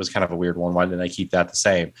kind of a weird one. Why didn't they keep that the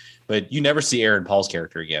same? But you never see Aaron Paul's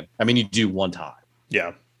character again. I mean, you do one time.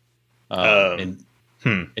 Yeah. And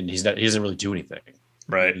he doesn't really do anything.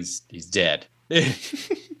 Right. He's dead.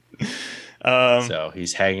 So So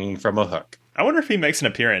he's hanging from a hook. I wonder if he makes an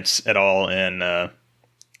appearance at all in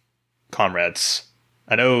Comrades.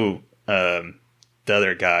 I know the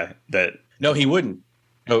other guy that... No, he wouldn't.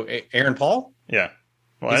 Oh, Aaron Paul? Yeah.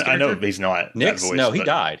 Well, I know he's not. Nix? That voice, No, he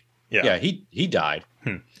died. Yeah, he died.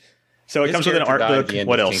 So it comes with an art book.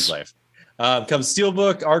 What else? Comes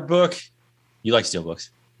steelbook, art book. You like steelbooks?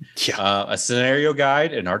 Yeah. A scenario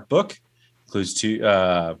guide, an art book. Includes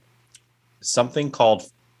something called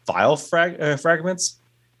file fragments.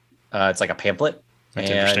 It's like a pamphlet.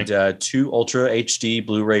 That's and 2 Ultra HD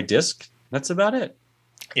Blu-ray disc. That's about it.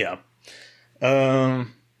 Yeah. So,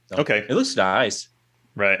 okay. It looks nice.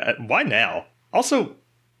 Right. Why now? Also,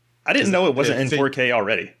 I didn't know it wasn't in 4K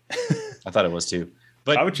already. I thought it was too.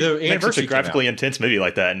 But why would you the make such a anniversary graphically intense movie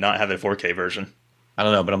like that and not have a 4K version? I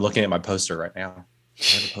don't know, but I'm looking at my poster right now. I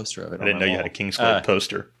have a poster of it. I didn't know you had a Kingsglaive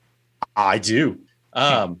poster. I do.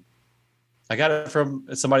 I got it from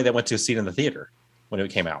somebody that went to see it in the theater when it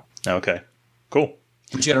came out. Okay. Cool.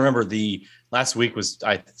 But you got to remember, the last week was,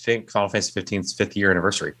 I think, Final Fantasy 15's 5th year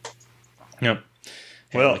anniversary. Yep.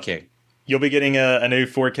 Well, you'll be getting a new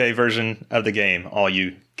 4K version of the game, all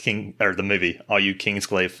you the movie, all you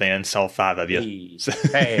Kingsglaive fans, all 5 of you.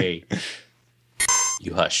 Hey.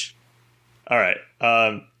 You hush. All right.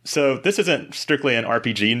 So this isn't strictly an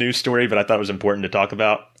RPG news story, but I thought it was important to talk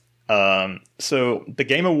about. So the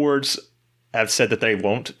Game Awards have said that they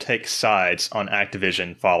won't take sides on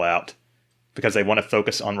Activision Fallout because they want to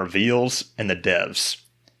focus on reveals and the devs,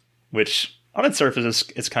 which on its surface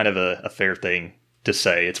is kind of a fair thing to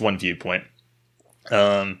say. It's one viewpoint.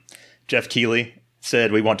 Jeff Keighley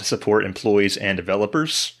said, "We want to support employees and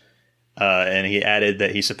developers." And he added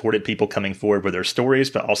that he supported people coming forward with their stories,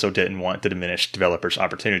 but also didn't want to diminish developers'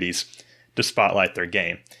 opportunities to spotlight their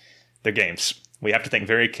games. "We have to think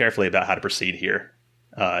very carefully about how to proceed here,"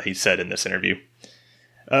 he said in this interview.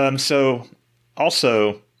 So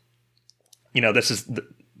also, this is,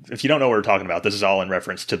 if you don't know what we're talking about, this is all in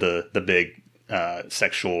reference to the big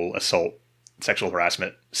sexual assault, sexual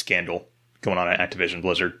harassment scandal going on at Activision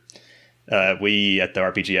Blizzard. We at the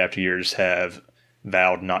RPG After Years have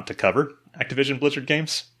vowed not to cover Activision Blizzard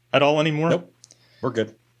games at all anymore. Nope, we're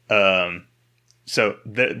good. So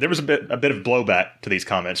there was a bit of blowback to these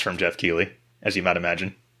comments from Jeff Keighley, as you might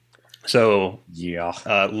imagine. So yeah,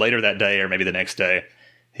 later that day, or maybe the next day,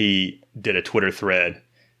 he did a Twitter thread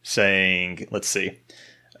saying, let's see,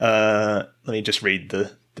 let me just read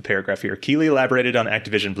the paragraph here. Keighley elaborated on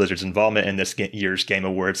Activision Blizzard's involvement in this year's Game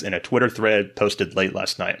Awards in a Twitter thread posted late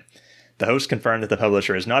last night. The host confirmed that the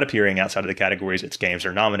publisher is not appearing outside of the categories its games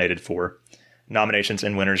are nominated for. Nominations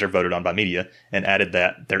and winners are voted on by media, and added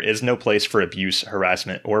that there is no place for abuse,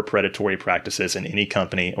 harassment, or predatory practices in any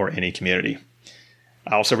company or any community.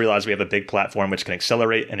 I also realize we have a big platform which can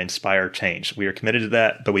accelerate and inspire change. We are committed to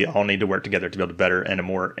that, but we all need to work together to build a better and a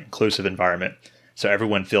more inclusive environment so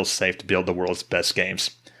everyone feels safe to build the world's best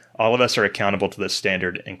games. All of us are accountable to this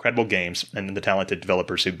standard, incredible games, and the talented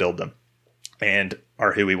developers who build them, and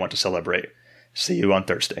are who we want to celebrate. See you on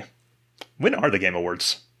Thursday. When are the Game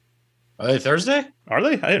Awards? Are they Thursday? Are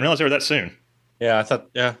they? I didn't realize they were that soon. Yeah, I thought,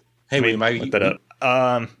 yeah. Hey, we might look that up.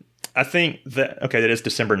 I think that, okay, that is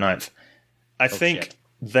December 9th. I think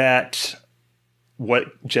that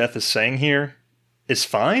what Jeff is saying here is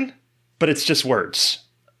fine, but it's just words.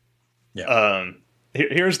 Yeah.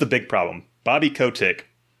 Here's the big problem. Bobby Kotick,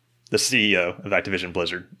 the CEO of Activision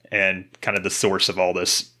Blizzard and kind of the source of all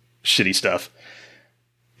this shitty stuff,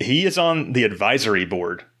 he is on the advisory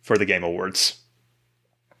board for the Game Awards.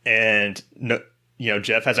 And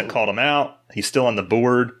Jeff hasn't called him out. He's still on the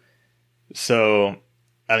board. So,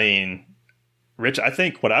 I mean, Rich, I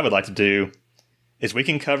think what I would like to do is we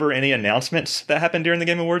can cover any announcements that happen during the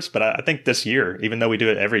Game Awards. But I think this year, even though we do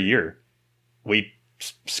it every year, we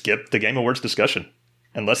skip the Game Awards discussion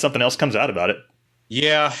unless something else comes out about it.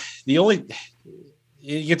 Yeah, it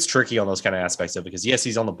gets tricky on those kind of aspects of it because, yes,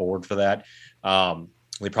 he's on the board for that.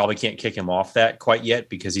 We probably can't kick him off that quite yet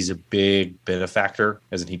because he's a big benefactor,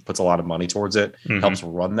 as in he puts a lot of money towards it, helps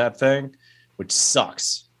run that thing, which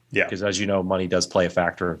sucks. Yeah. Because as you know, money does play a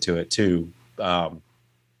factor to it too. But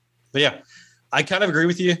yeah, I kind of agree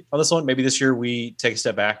with you on this one. Maybe this year we take a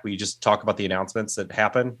step back. We just talk about the announcements that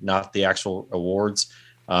happen, not the actual awards,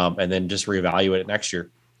 and then just reevaluate it next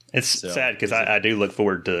year. It's sad because I do look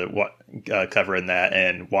forward to covering that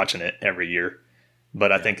and watching it every year.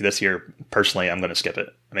 But I think this year, personally, I'm going to skip it.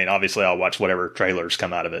 I mean, obviously, I'll watch whatever trailers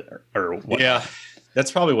come out of it or whatnot. Yeah,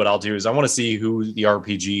 that's probably what I'll do is I want to see who the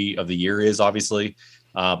RPG of the year is, obviously.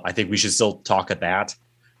 I think we should still talk at that.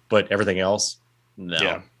 But everything else, no.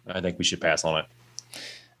 Yeah. I think we should pass on it.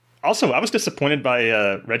 Also, I was disappointed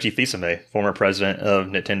by Reggie Fils-Aimé, former president of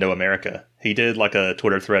Nintendo America. He did like a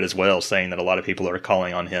Twitter thread as well, saying that a lot of people are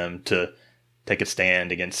calling on him to take a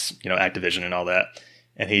stand against Activision and all that.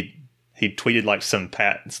 And he tweeted like some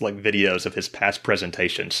videos of his past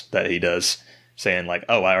presentations that he does, saying like,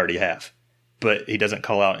 "Oh, I already have," but he doesn't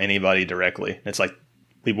call out anybody directly. It's like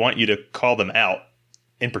we want you to call them out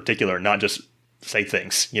in particular, not just say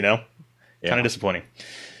things. Kind of disappointing.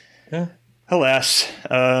 Yeah. Alas,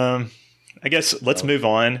 I guess let's move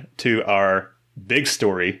on to our big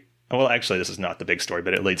story. Well, actually, this is not the big story,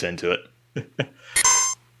 but it leads into it.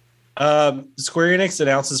 Square Enix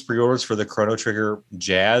announces pre-orders for the Chrono Trigger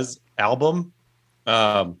Jazz album.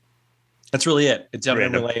 That's really it. It's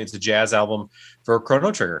a jazz album for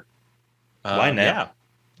Chrono Trigger. Why now?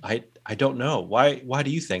 Yeah, I don't know. Why do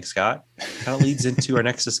you think, Scott? Kind of leads into our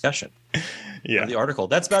next discussion. Yeah, the article.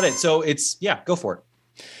 That's about it. So go for it.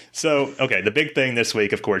 So, okay, the big thing this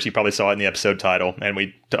week, of course, you probably saw it in the episode title, and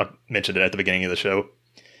we mentioned it at the beginning of the show.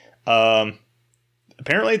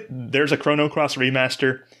 Apparently, there's a Chrono Cross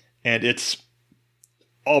remaster, and it's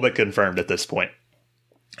all but confirmed at this point.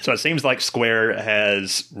 So it seems like Square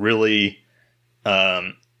has really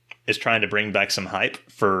is trying to bring back some hype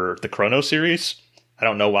for the Chrono series. I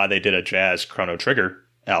don't know why they did a jazz Chrono Trigger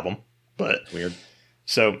album, but weird.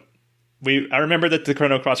 So I remember that the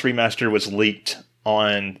Chrono Cross remaster was leaked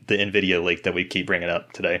on the NVIDIA leak that we keep bringing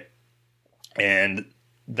up today. And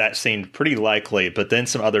that seemed pretty likely, but then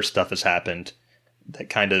some other stuff has happened that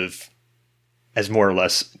kind of has more or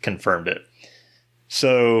less confirmed it.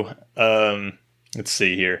 So, let's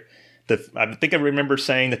see here. I think I remember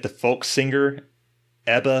saying that the folk singer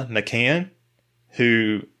Ebba McCann,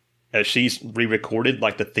 who she's re-recorded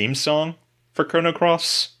like the theme song for Chrono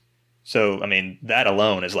Cross. So, I mean, that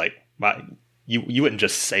alone is like, you wouldn't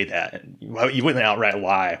just say that. You wouldn't outright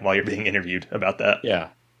lie while you're being interviewed about that. Yeah.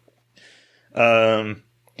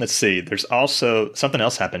 Let's see. There's also something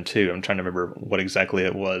else happened too. I'm trying to remember what exactly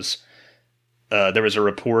it was. There was a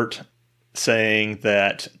report saying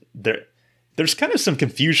that there's kind of some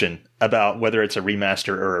confusion about whether it's a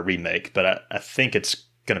remaster or a remake, but I think it's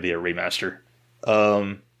going to be a remaster.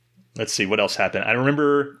 Let's see what else happened. I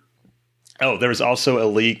remember. Oh, there was also a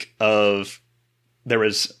leak of there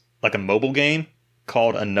was like a mobile game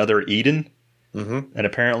called Another Eden, and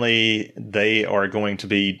apparently they are going to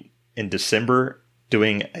be in December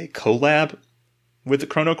doing a collab with the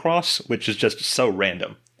Chrono Cross, which is just so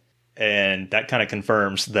random. And that kind of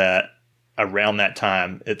confirms that around that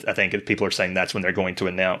time, I think people are saying that's when they're going to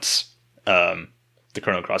announce the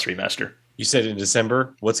Chrono Cross remaster. You said in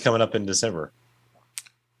December? What's coming up in December?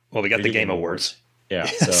 Well, we got the Game Awards. Yeah,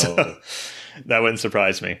 so that wouldn't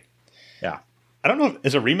surprise me. Yeah. I don't know,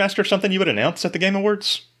 is a remaster something you would announce at the Game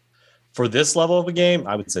Awards? For this level of a game,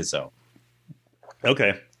 I would say so.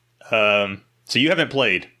 Okay. So you haven't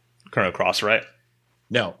played Chrono Cross, right?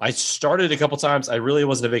 No, I started a couple times. I really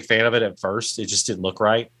wasn't a big fan of it at first. It just didn't look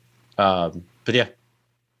right. But yeah.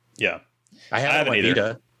 Yeah. I haven't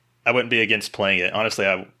either. I wouldn't be against playing it. Honestly,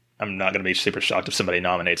 I'm not going to be super shocked if somebody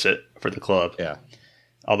nominates it for the club. Yeah.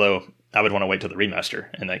 Although I would want to wait till the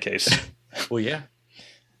remaster in that case. Well, yeah.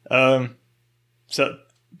 So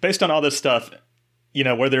based on all this stuff, you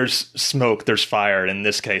know, where there's smoke, there's fire. In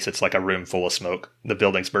this case, it's like a room full of smoke. The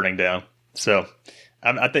building's burning down. So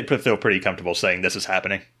I think I feel pretty comfortable saying this is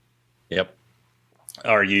happening. Yep.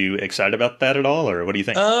 Are you excited about that at all, or what do you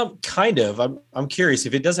think? Kind of. I'm curious.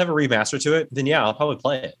 If it does have a remaster to it, then yeah, I'll probably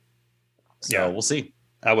play it. So Yeah. we'll see.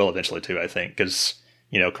 I will eventually too, I think, because,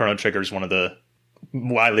 you know, Chrono Trigger is one of the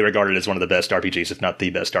widely regarded as one of the best RPGs, if not the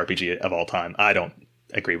best RPG of all time. I don't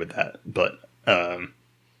agree with that, but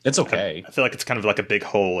It's okay. I feel like it's kind of like a big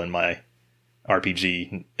hole in my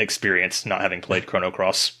RPG experience, not having played Chrono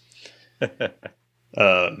Cross. By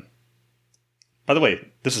the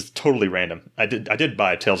way, this is totally random. I did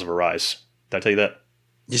buy Tales of Arise. Did I tell you that?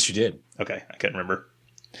 Yes, you did. Okay, I can't remember.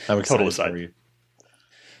 I'm excited Total aside. for you.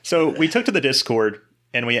 So we took to the Discord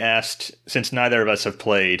and we asked, since neither of us have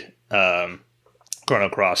played Chrono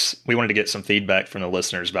Cross, we wanted to get some feedback from the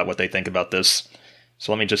listeners about what they think about this.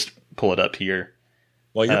 So let me just pull it up here.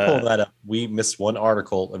 While you're pulling that up, we missed one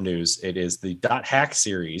article of news. It is the .hack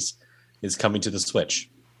series is coming to the Switch.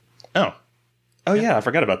 Oh, yeah, I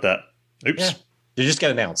forgot about that. Oops. Yeah. They just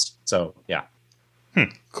got announced. So, yeah.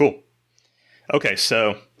 Cool. Okay,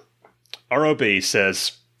 so ROB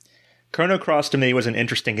says, Chrono Cross to me was an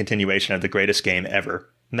interesting continuation of the greatest game ever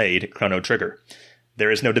made, Chrono Trigger.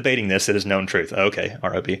 There is no debating this. It is known truth. Okay,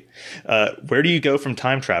 ROB. Where do you go from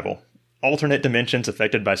time travel? Alternate dimensions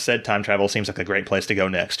affected by said time travel seems like a great place to go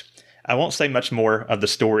next. I won't say much more of the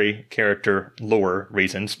story, character, lore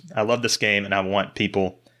reasons. I love this game and I want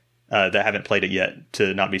people that haven't played it yet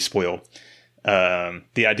to not be spoiled.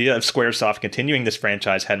 The idea of Squaresoft continuing this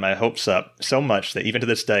franchise had my hopes up so much that even to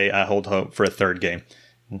this day I hold hope for a third game.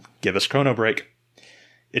 Give us Chrono Break.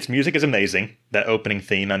 Its music is amazing. That opening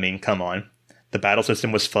theme, I mean, come on. The battle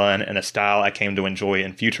system was fun and a style I came to enjoy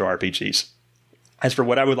in future RPGs. As for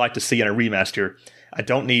what I would like to see in a remaster, I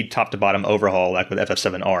don't need top-to-bottom overhaul like with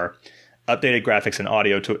FF7R. Updated graphics and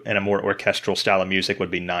audio and a more orchestral style of music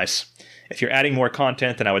would be nice. If you're adding more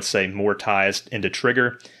content, then I would say more ties into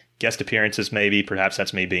Trigger, guest appearances maybe, perhaps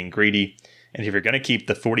that's me being greedy. And if you're going to keep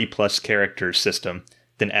the 40-plus characters system,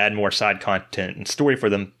 then add more side content and story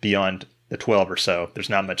for them beyond the 12 or so. There's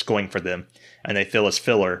not much going for them, and they feel as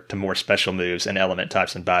filler to more special moves and element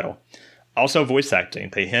types in battle. Also, voice acting.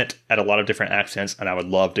 They hint at a lot of different accents, and I would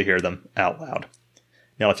love to hear them out loud.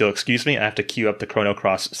 Now, if you'll excuse me, I have to cue up the Chrono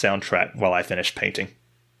Cross soundtrack while I finish painting.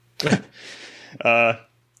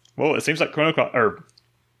 Well, it seems like Chrono Cross, or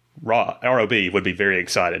ROB would be very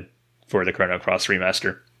excited for the Chrono Cross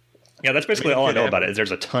remaster. Yeah, that's basically all I know about it, is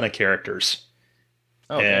there's a ton of characters.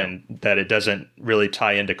 And that it doesn't really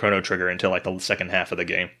tie into Chrono Trigger until like the second half of the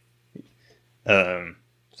game. So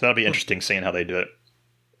that'll be interesting seeing how they do it.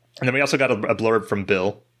 And then we also got a blurb from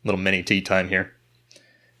Bill, little mini tea time here.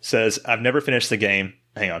 Says, I've never finished the game.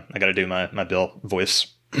 Hang on, I got to do my Bill voice.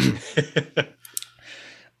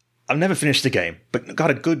 I've never finished the game, but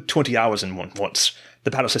got a good 20 hours in one once.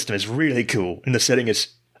 The battle system is really cool, and the setting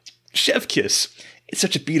is Chef Kiss. It's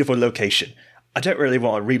such a beautiful location. I don't really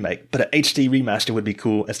want a remake, but an HD remaster would be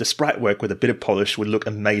cool, as the sprite work with a bit of polish would look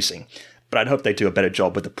amazing. but I'd hope they do a better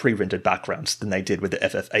job with the pre-rendered backgrounds than they did with the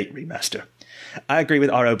FF8 remaster. I agree with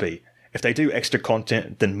ROB. If they do extra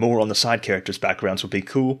content, then more on the side characters' backgrounds would be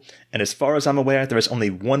cool, and as far as I'm aware, there is only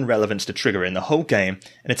one relevance to trigger in the whole game,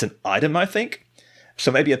 and it's an item, I think?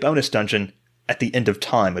 So maybe a bonus dungeon at the end of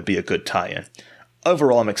time would be a good tie-in.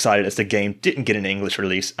 Overall, I'm excited as the game didn't get an English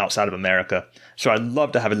release outside of America, so I'd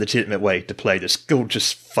love to have a legitimate way to play this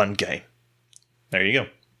gorgeous, fun game. There you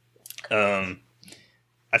go.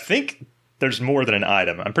 I think there's more than an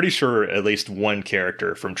item. I'm pretty sure at least one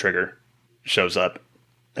character from Trigger shows up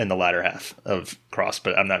in the latter half of Cross,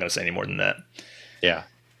 but I'm not going to say any more than that. Yeah.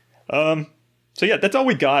 So yeah, that's all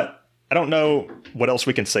we got. I don't know what else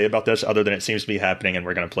we can say about this other than it seems to be happening and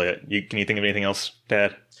we're going to play it. Can you think of anything else,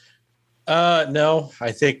 Dad? No,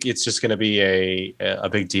 I think it's just going to be a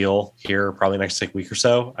big deal here probably next week or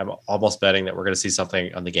so. I'm almost betting that we're going to see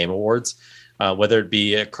something on the Game Awards, whether it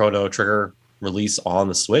be a Chrono Trigger release on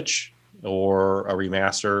the Switch or a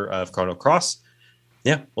remaster of Chrono Cross.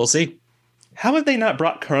 Yeah, we'll see. How have they not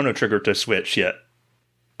brought Chrono Trigger to Switch yet?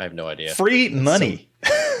 I have no idea. Free money.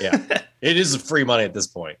 Yeah, it is free money at this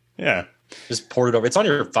point. Yeah. Just port it over. It's on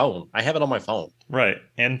your phone. I have it on my phone. Right.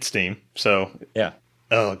 And Steam. So, yeah.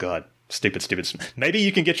 Oh, God. Stupid. Maybe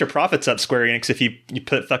you can get your profits up, Square Enix, if you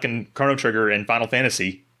put fucking Chrono Trigger and Final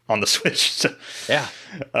Fantasy on the Switch. So, yeah.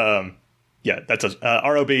 Yeah, that's a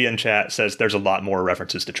ROB in chat says there's a lot more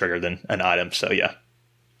references to Trigger than an item. So, yeah.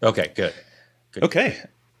 Okay, good. Okay.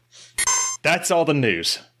 That's all the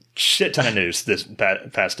news. Shit ton of news this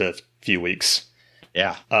past few weeks.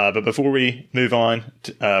 Yeah. But before we move on,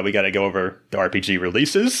 we got to go over the RPG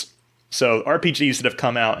releases. So RPGs that have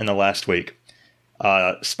come out in the last week.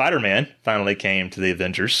 Spider-Man finally came to the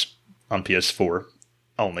Avengers on PS4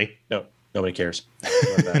 only. No, nobody cares.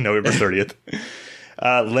 November 30th.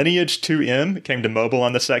 Lineage 2M came to mobile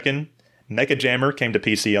on the 2nd. Mecha Jammer came to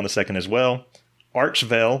PC on the 2nd as well.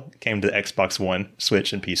 Archvale came to Xbox One,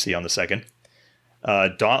 Switch, and PC on the 2nd.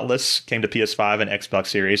 Dauntless came to PS5 and Xbox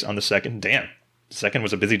Series on the 2nd. Damn. The 2nd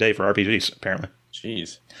was a busy day for RPGs, apparently.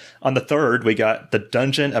 Jeez. On the 3rd, we got The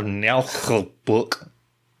Dungeon of Nalchbook,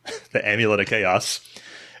 the Amulet of Chaos,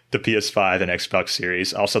 the PS5 and Xbox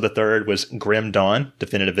Series. Also the 3rd was Grim Dawn,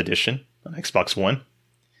 Definitive Edition on Xbox One.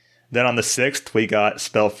 Then on the 6th, we got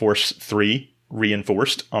Spellforce 3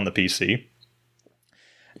 Reinforced on the PC.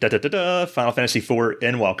 Final Fantasy IV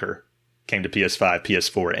Endwalker came to PS5,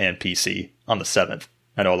 PS4, and PC on the 7th.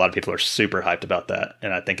 I know a lot of people are super hyped about that,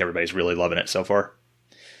 and I think everybody's really loving it so far.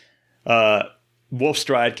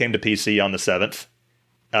 Wolfstride came to PC on the 7th.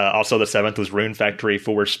 Also the 7th was Rune Factory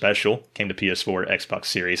 4 Special, came to PS4, Xbox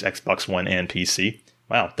Series, Xbox One, and PC.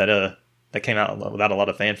 Wow, that came out without a lot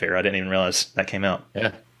of fanfare. I didn't even realize that came out.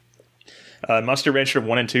 Yeah. Monster Rancher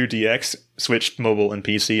 1 and 2 DX switched mobile and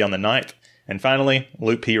PC on the 9th. And finally,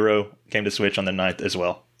 Loop Hero came to Switch on the 9th as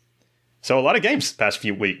well. So a lot of games past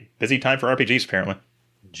few weeks. Busy time for RPGs, apparently.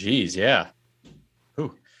 Jeez, yeah.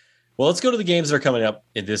 Ooh. Well, let's go to the games that are coming up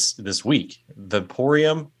in this week. The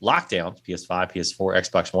Emporium Lockdown, PS5, PS4,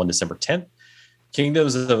 Xbox One, December 10th.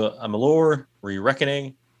 Kingdoms of Amalur,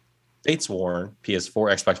 Re-Reckoning, Fatesworn,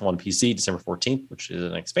 PS4, Xbox One, PC, December 14th, which is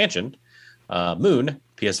an expansion. Moon,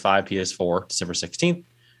 PS5, PS4, December 16th.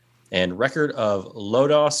 And Record of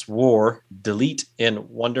Lodos War, Delete and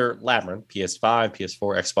Wonder Labyrinth, PS5,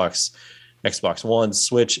 PS4, Xbox One,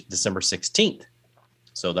 Switch, December 16th.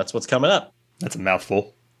 So that's what's coming up. That's a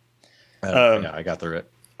mouthful. Yeah, I got through it.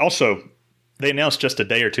 Also, they announced just a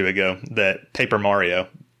day or two ago that Paper Mario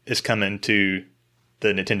is coming to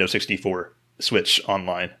the Nintendo 64 Switch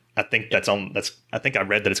online. I think I think I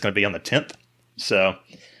read that it's going to be on the 10th. So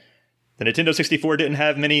the Nintendo 64 didn't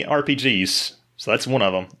have many RPGs. So that's one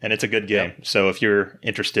of them, and it's a good game. Yep. So if you're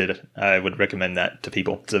interested, I would recommend that to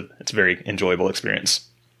people. It's a very enjoyable experience.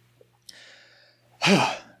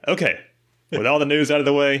 Okay. With all the news out of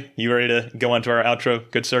the way, you ready to go on to our outro,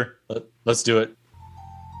 good sir? Let's do it.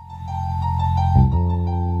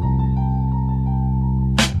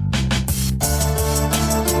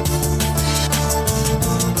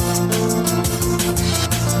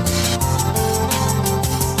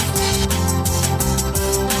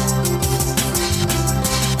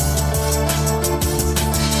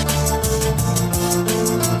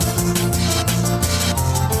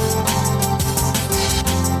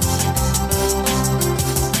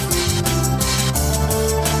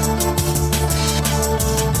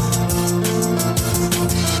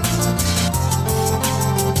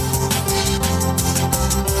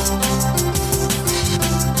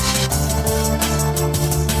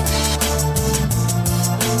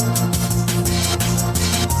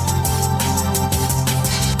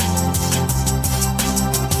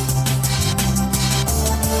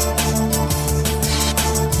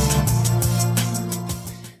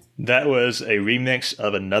 That was a remix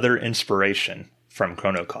of Another Inspiration from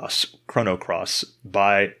Chrono Cross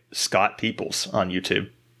by Scott Peoples on YouTube.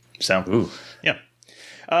 So, yeah.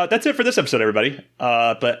 That's it for this episode, everybody.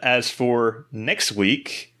 But as for next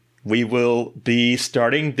week, we will be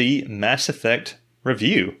starting the Mass Effect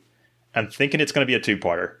review. I'm thinking it's going to be a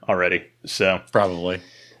two-parter already. So Probably.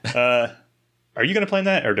 Are you going to plan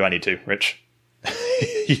that, or do I need to, Rich?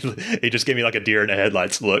 He just gave me like a deer in the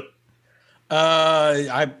headlights look.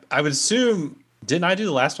 I would assume. Didn't I do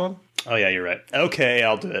the last one? Oh yeah, you're right. Okay,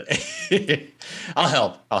 I'll do it. I'll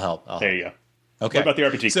help. There you go. Okay. What about the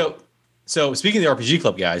RPG club? So speaking of the RPG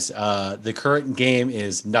club, guys, the current game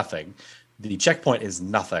is nothing. The checkpoint is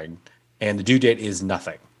nothing, and the due date is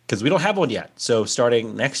nothing because we don't have one yet. So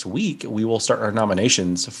starting next week, we will start our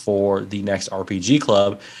nominations for the next RPG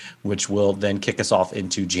club, which will then kick us off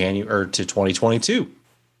into January to 2022.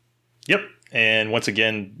 Yep. And once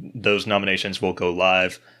again, those nominations will go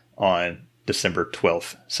live on December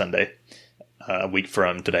 12th, Sunday, a week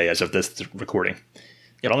from today as of this recording.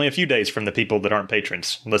 Yet only a few days from the people that aren't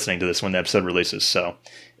patrons listening to this when the episode releases. So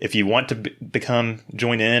if you want to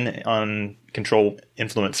join in on control,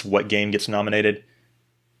 influence what game gets nominated,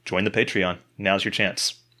 join the Patreon. Now's your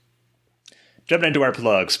chance. Jumping into our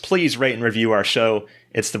plugs, please rate and review our show.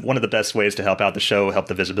 It's one of the best ways to help out the show, help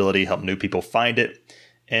the visibility, help new people find it.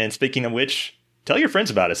 And speaking of which, tell your friends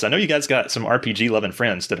about us. I know you guys got some RPG-loving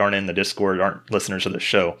friends that aren't in the Discord, aren't listeners of the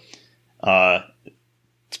show.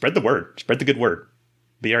 Spread the word. Spread the good word.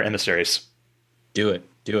 Be our emissaries. Do it.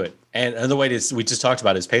 And another way we just talked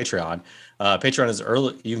about is Patreon. Patreon is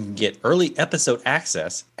early. You can get early episode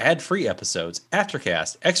access, ad-free episodes,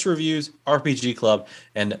 aftercast, extra reviews, RPG Club,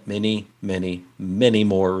 and many, many, many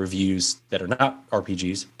more reviews that are not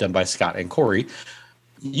RPGs done by Scott and Corey.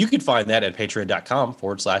 You can find that at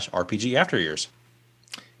patreon.com/RPG After Years.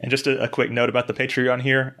 And just a quick note about the Patreon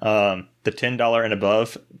here. The $10 and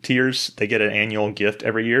above tiers, they get an annual gift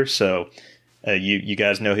every year. So you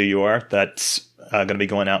guys know who you are. That's going to be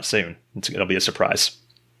going out soon. It'll be a surprise.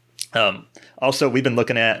 Also, we've been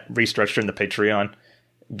looking at restructuring the Patreon,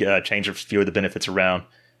 change a few of the benefits around.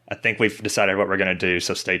 I think we've decided what we're going to do,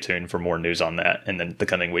 so stay tuned for more news on that in the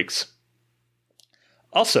coming weeks.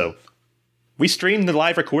 Also, we stream the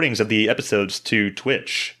live recordings of the episodes to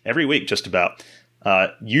Twitch every week, just about.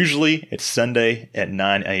 Usually, it's Sunday at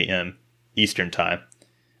 9 a.m. Eastern Time.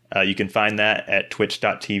 You can find that at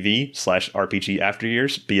twitch.tv/RPG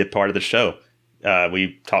Afteryears. Be a part of the show.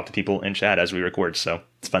 We talk to people in chat as we record, so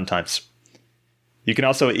it's fun times. You can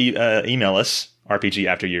also email us,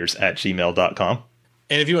 rpgafteryears@gmail.com.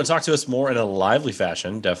 And if you want to talk to us more in a lively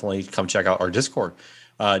fashion, definitely come check out our Discord.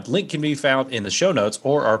 Link can be found in the show notes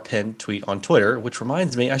or our pinned tweet on Twitter, which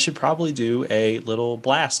reminds me I should probably do a little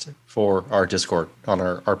blast for our Discord on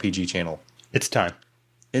our RPG channel. It's time.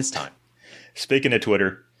 Speaking of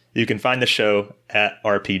Twitter, you can find the show at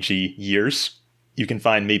RPG Years. You can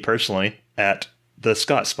find me personally at The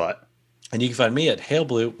Scott Spot. And you can find me at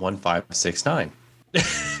HailBlue1569.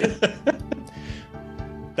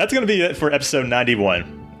 That's going to be it for episode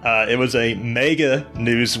 91. It was a mega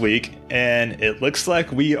news week, and it looks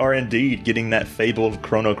like we are indeed getting that fabled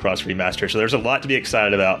Chrono Cross remaster. So there's a lot to be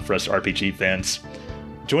excited about for us RPG fans.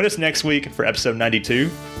 Join us next week for episode 92,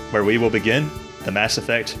 where we will begin the Mass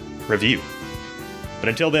Effect review. But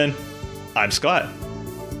until then, I'm Scott.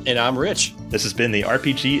 And I'm Rich. This has been the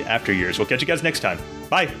RPG After Years. We'll catch you guys next time.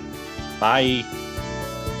 Bye. Bye.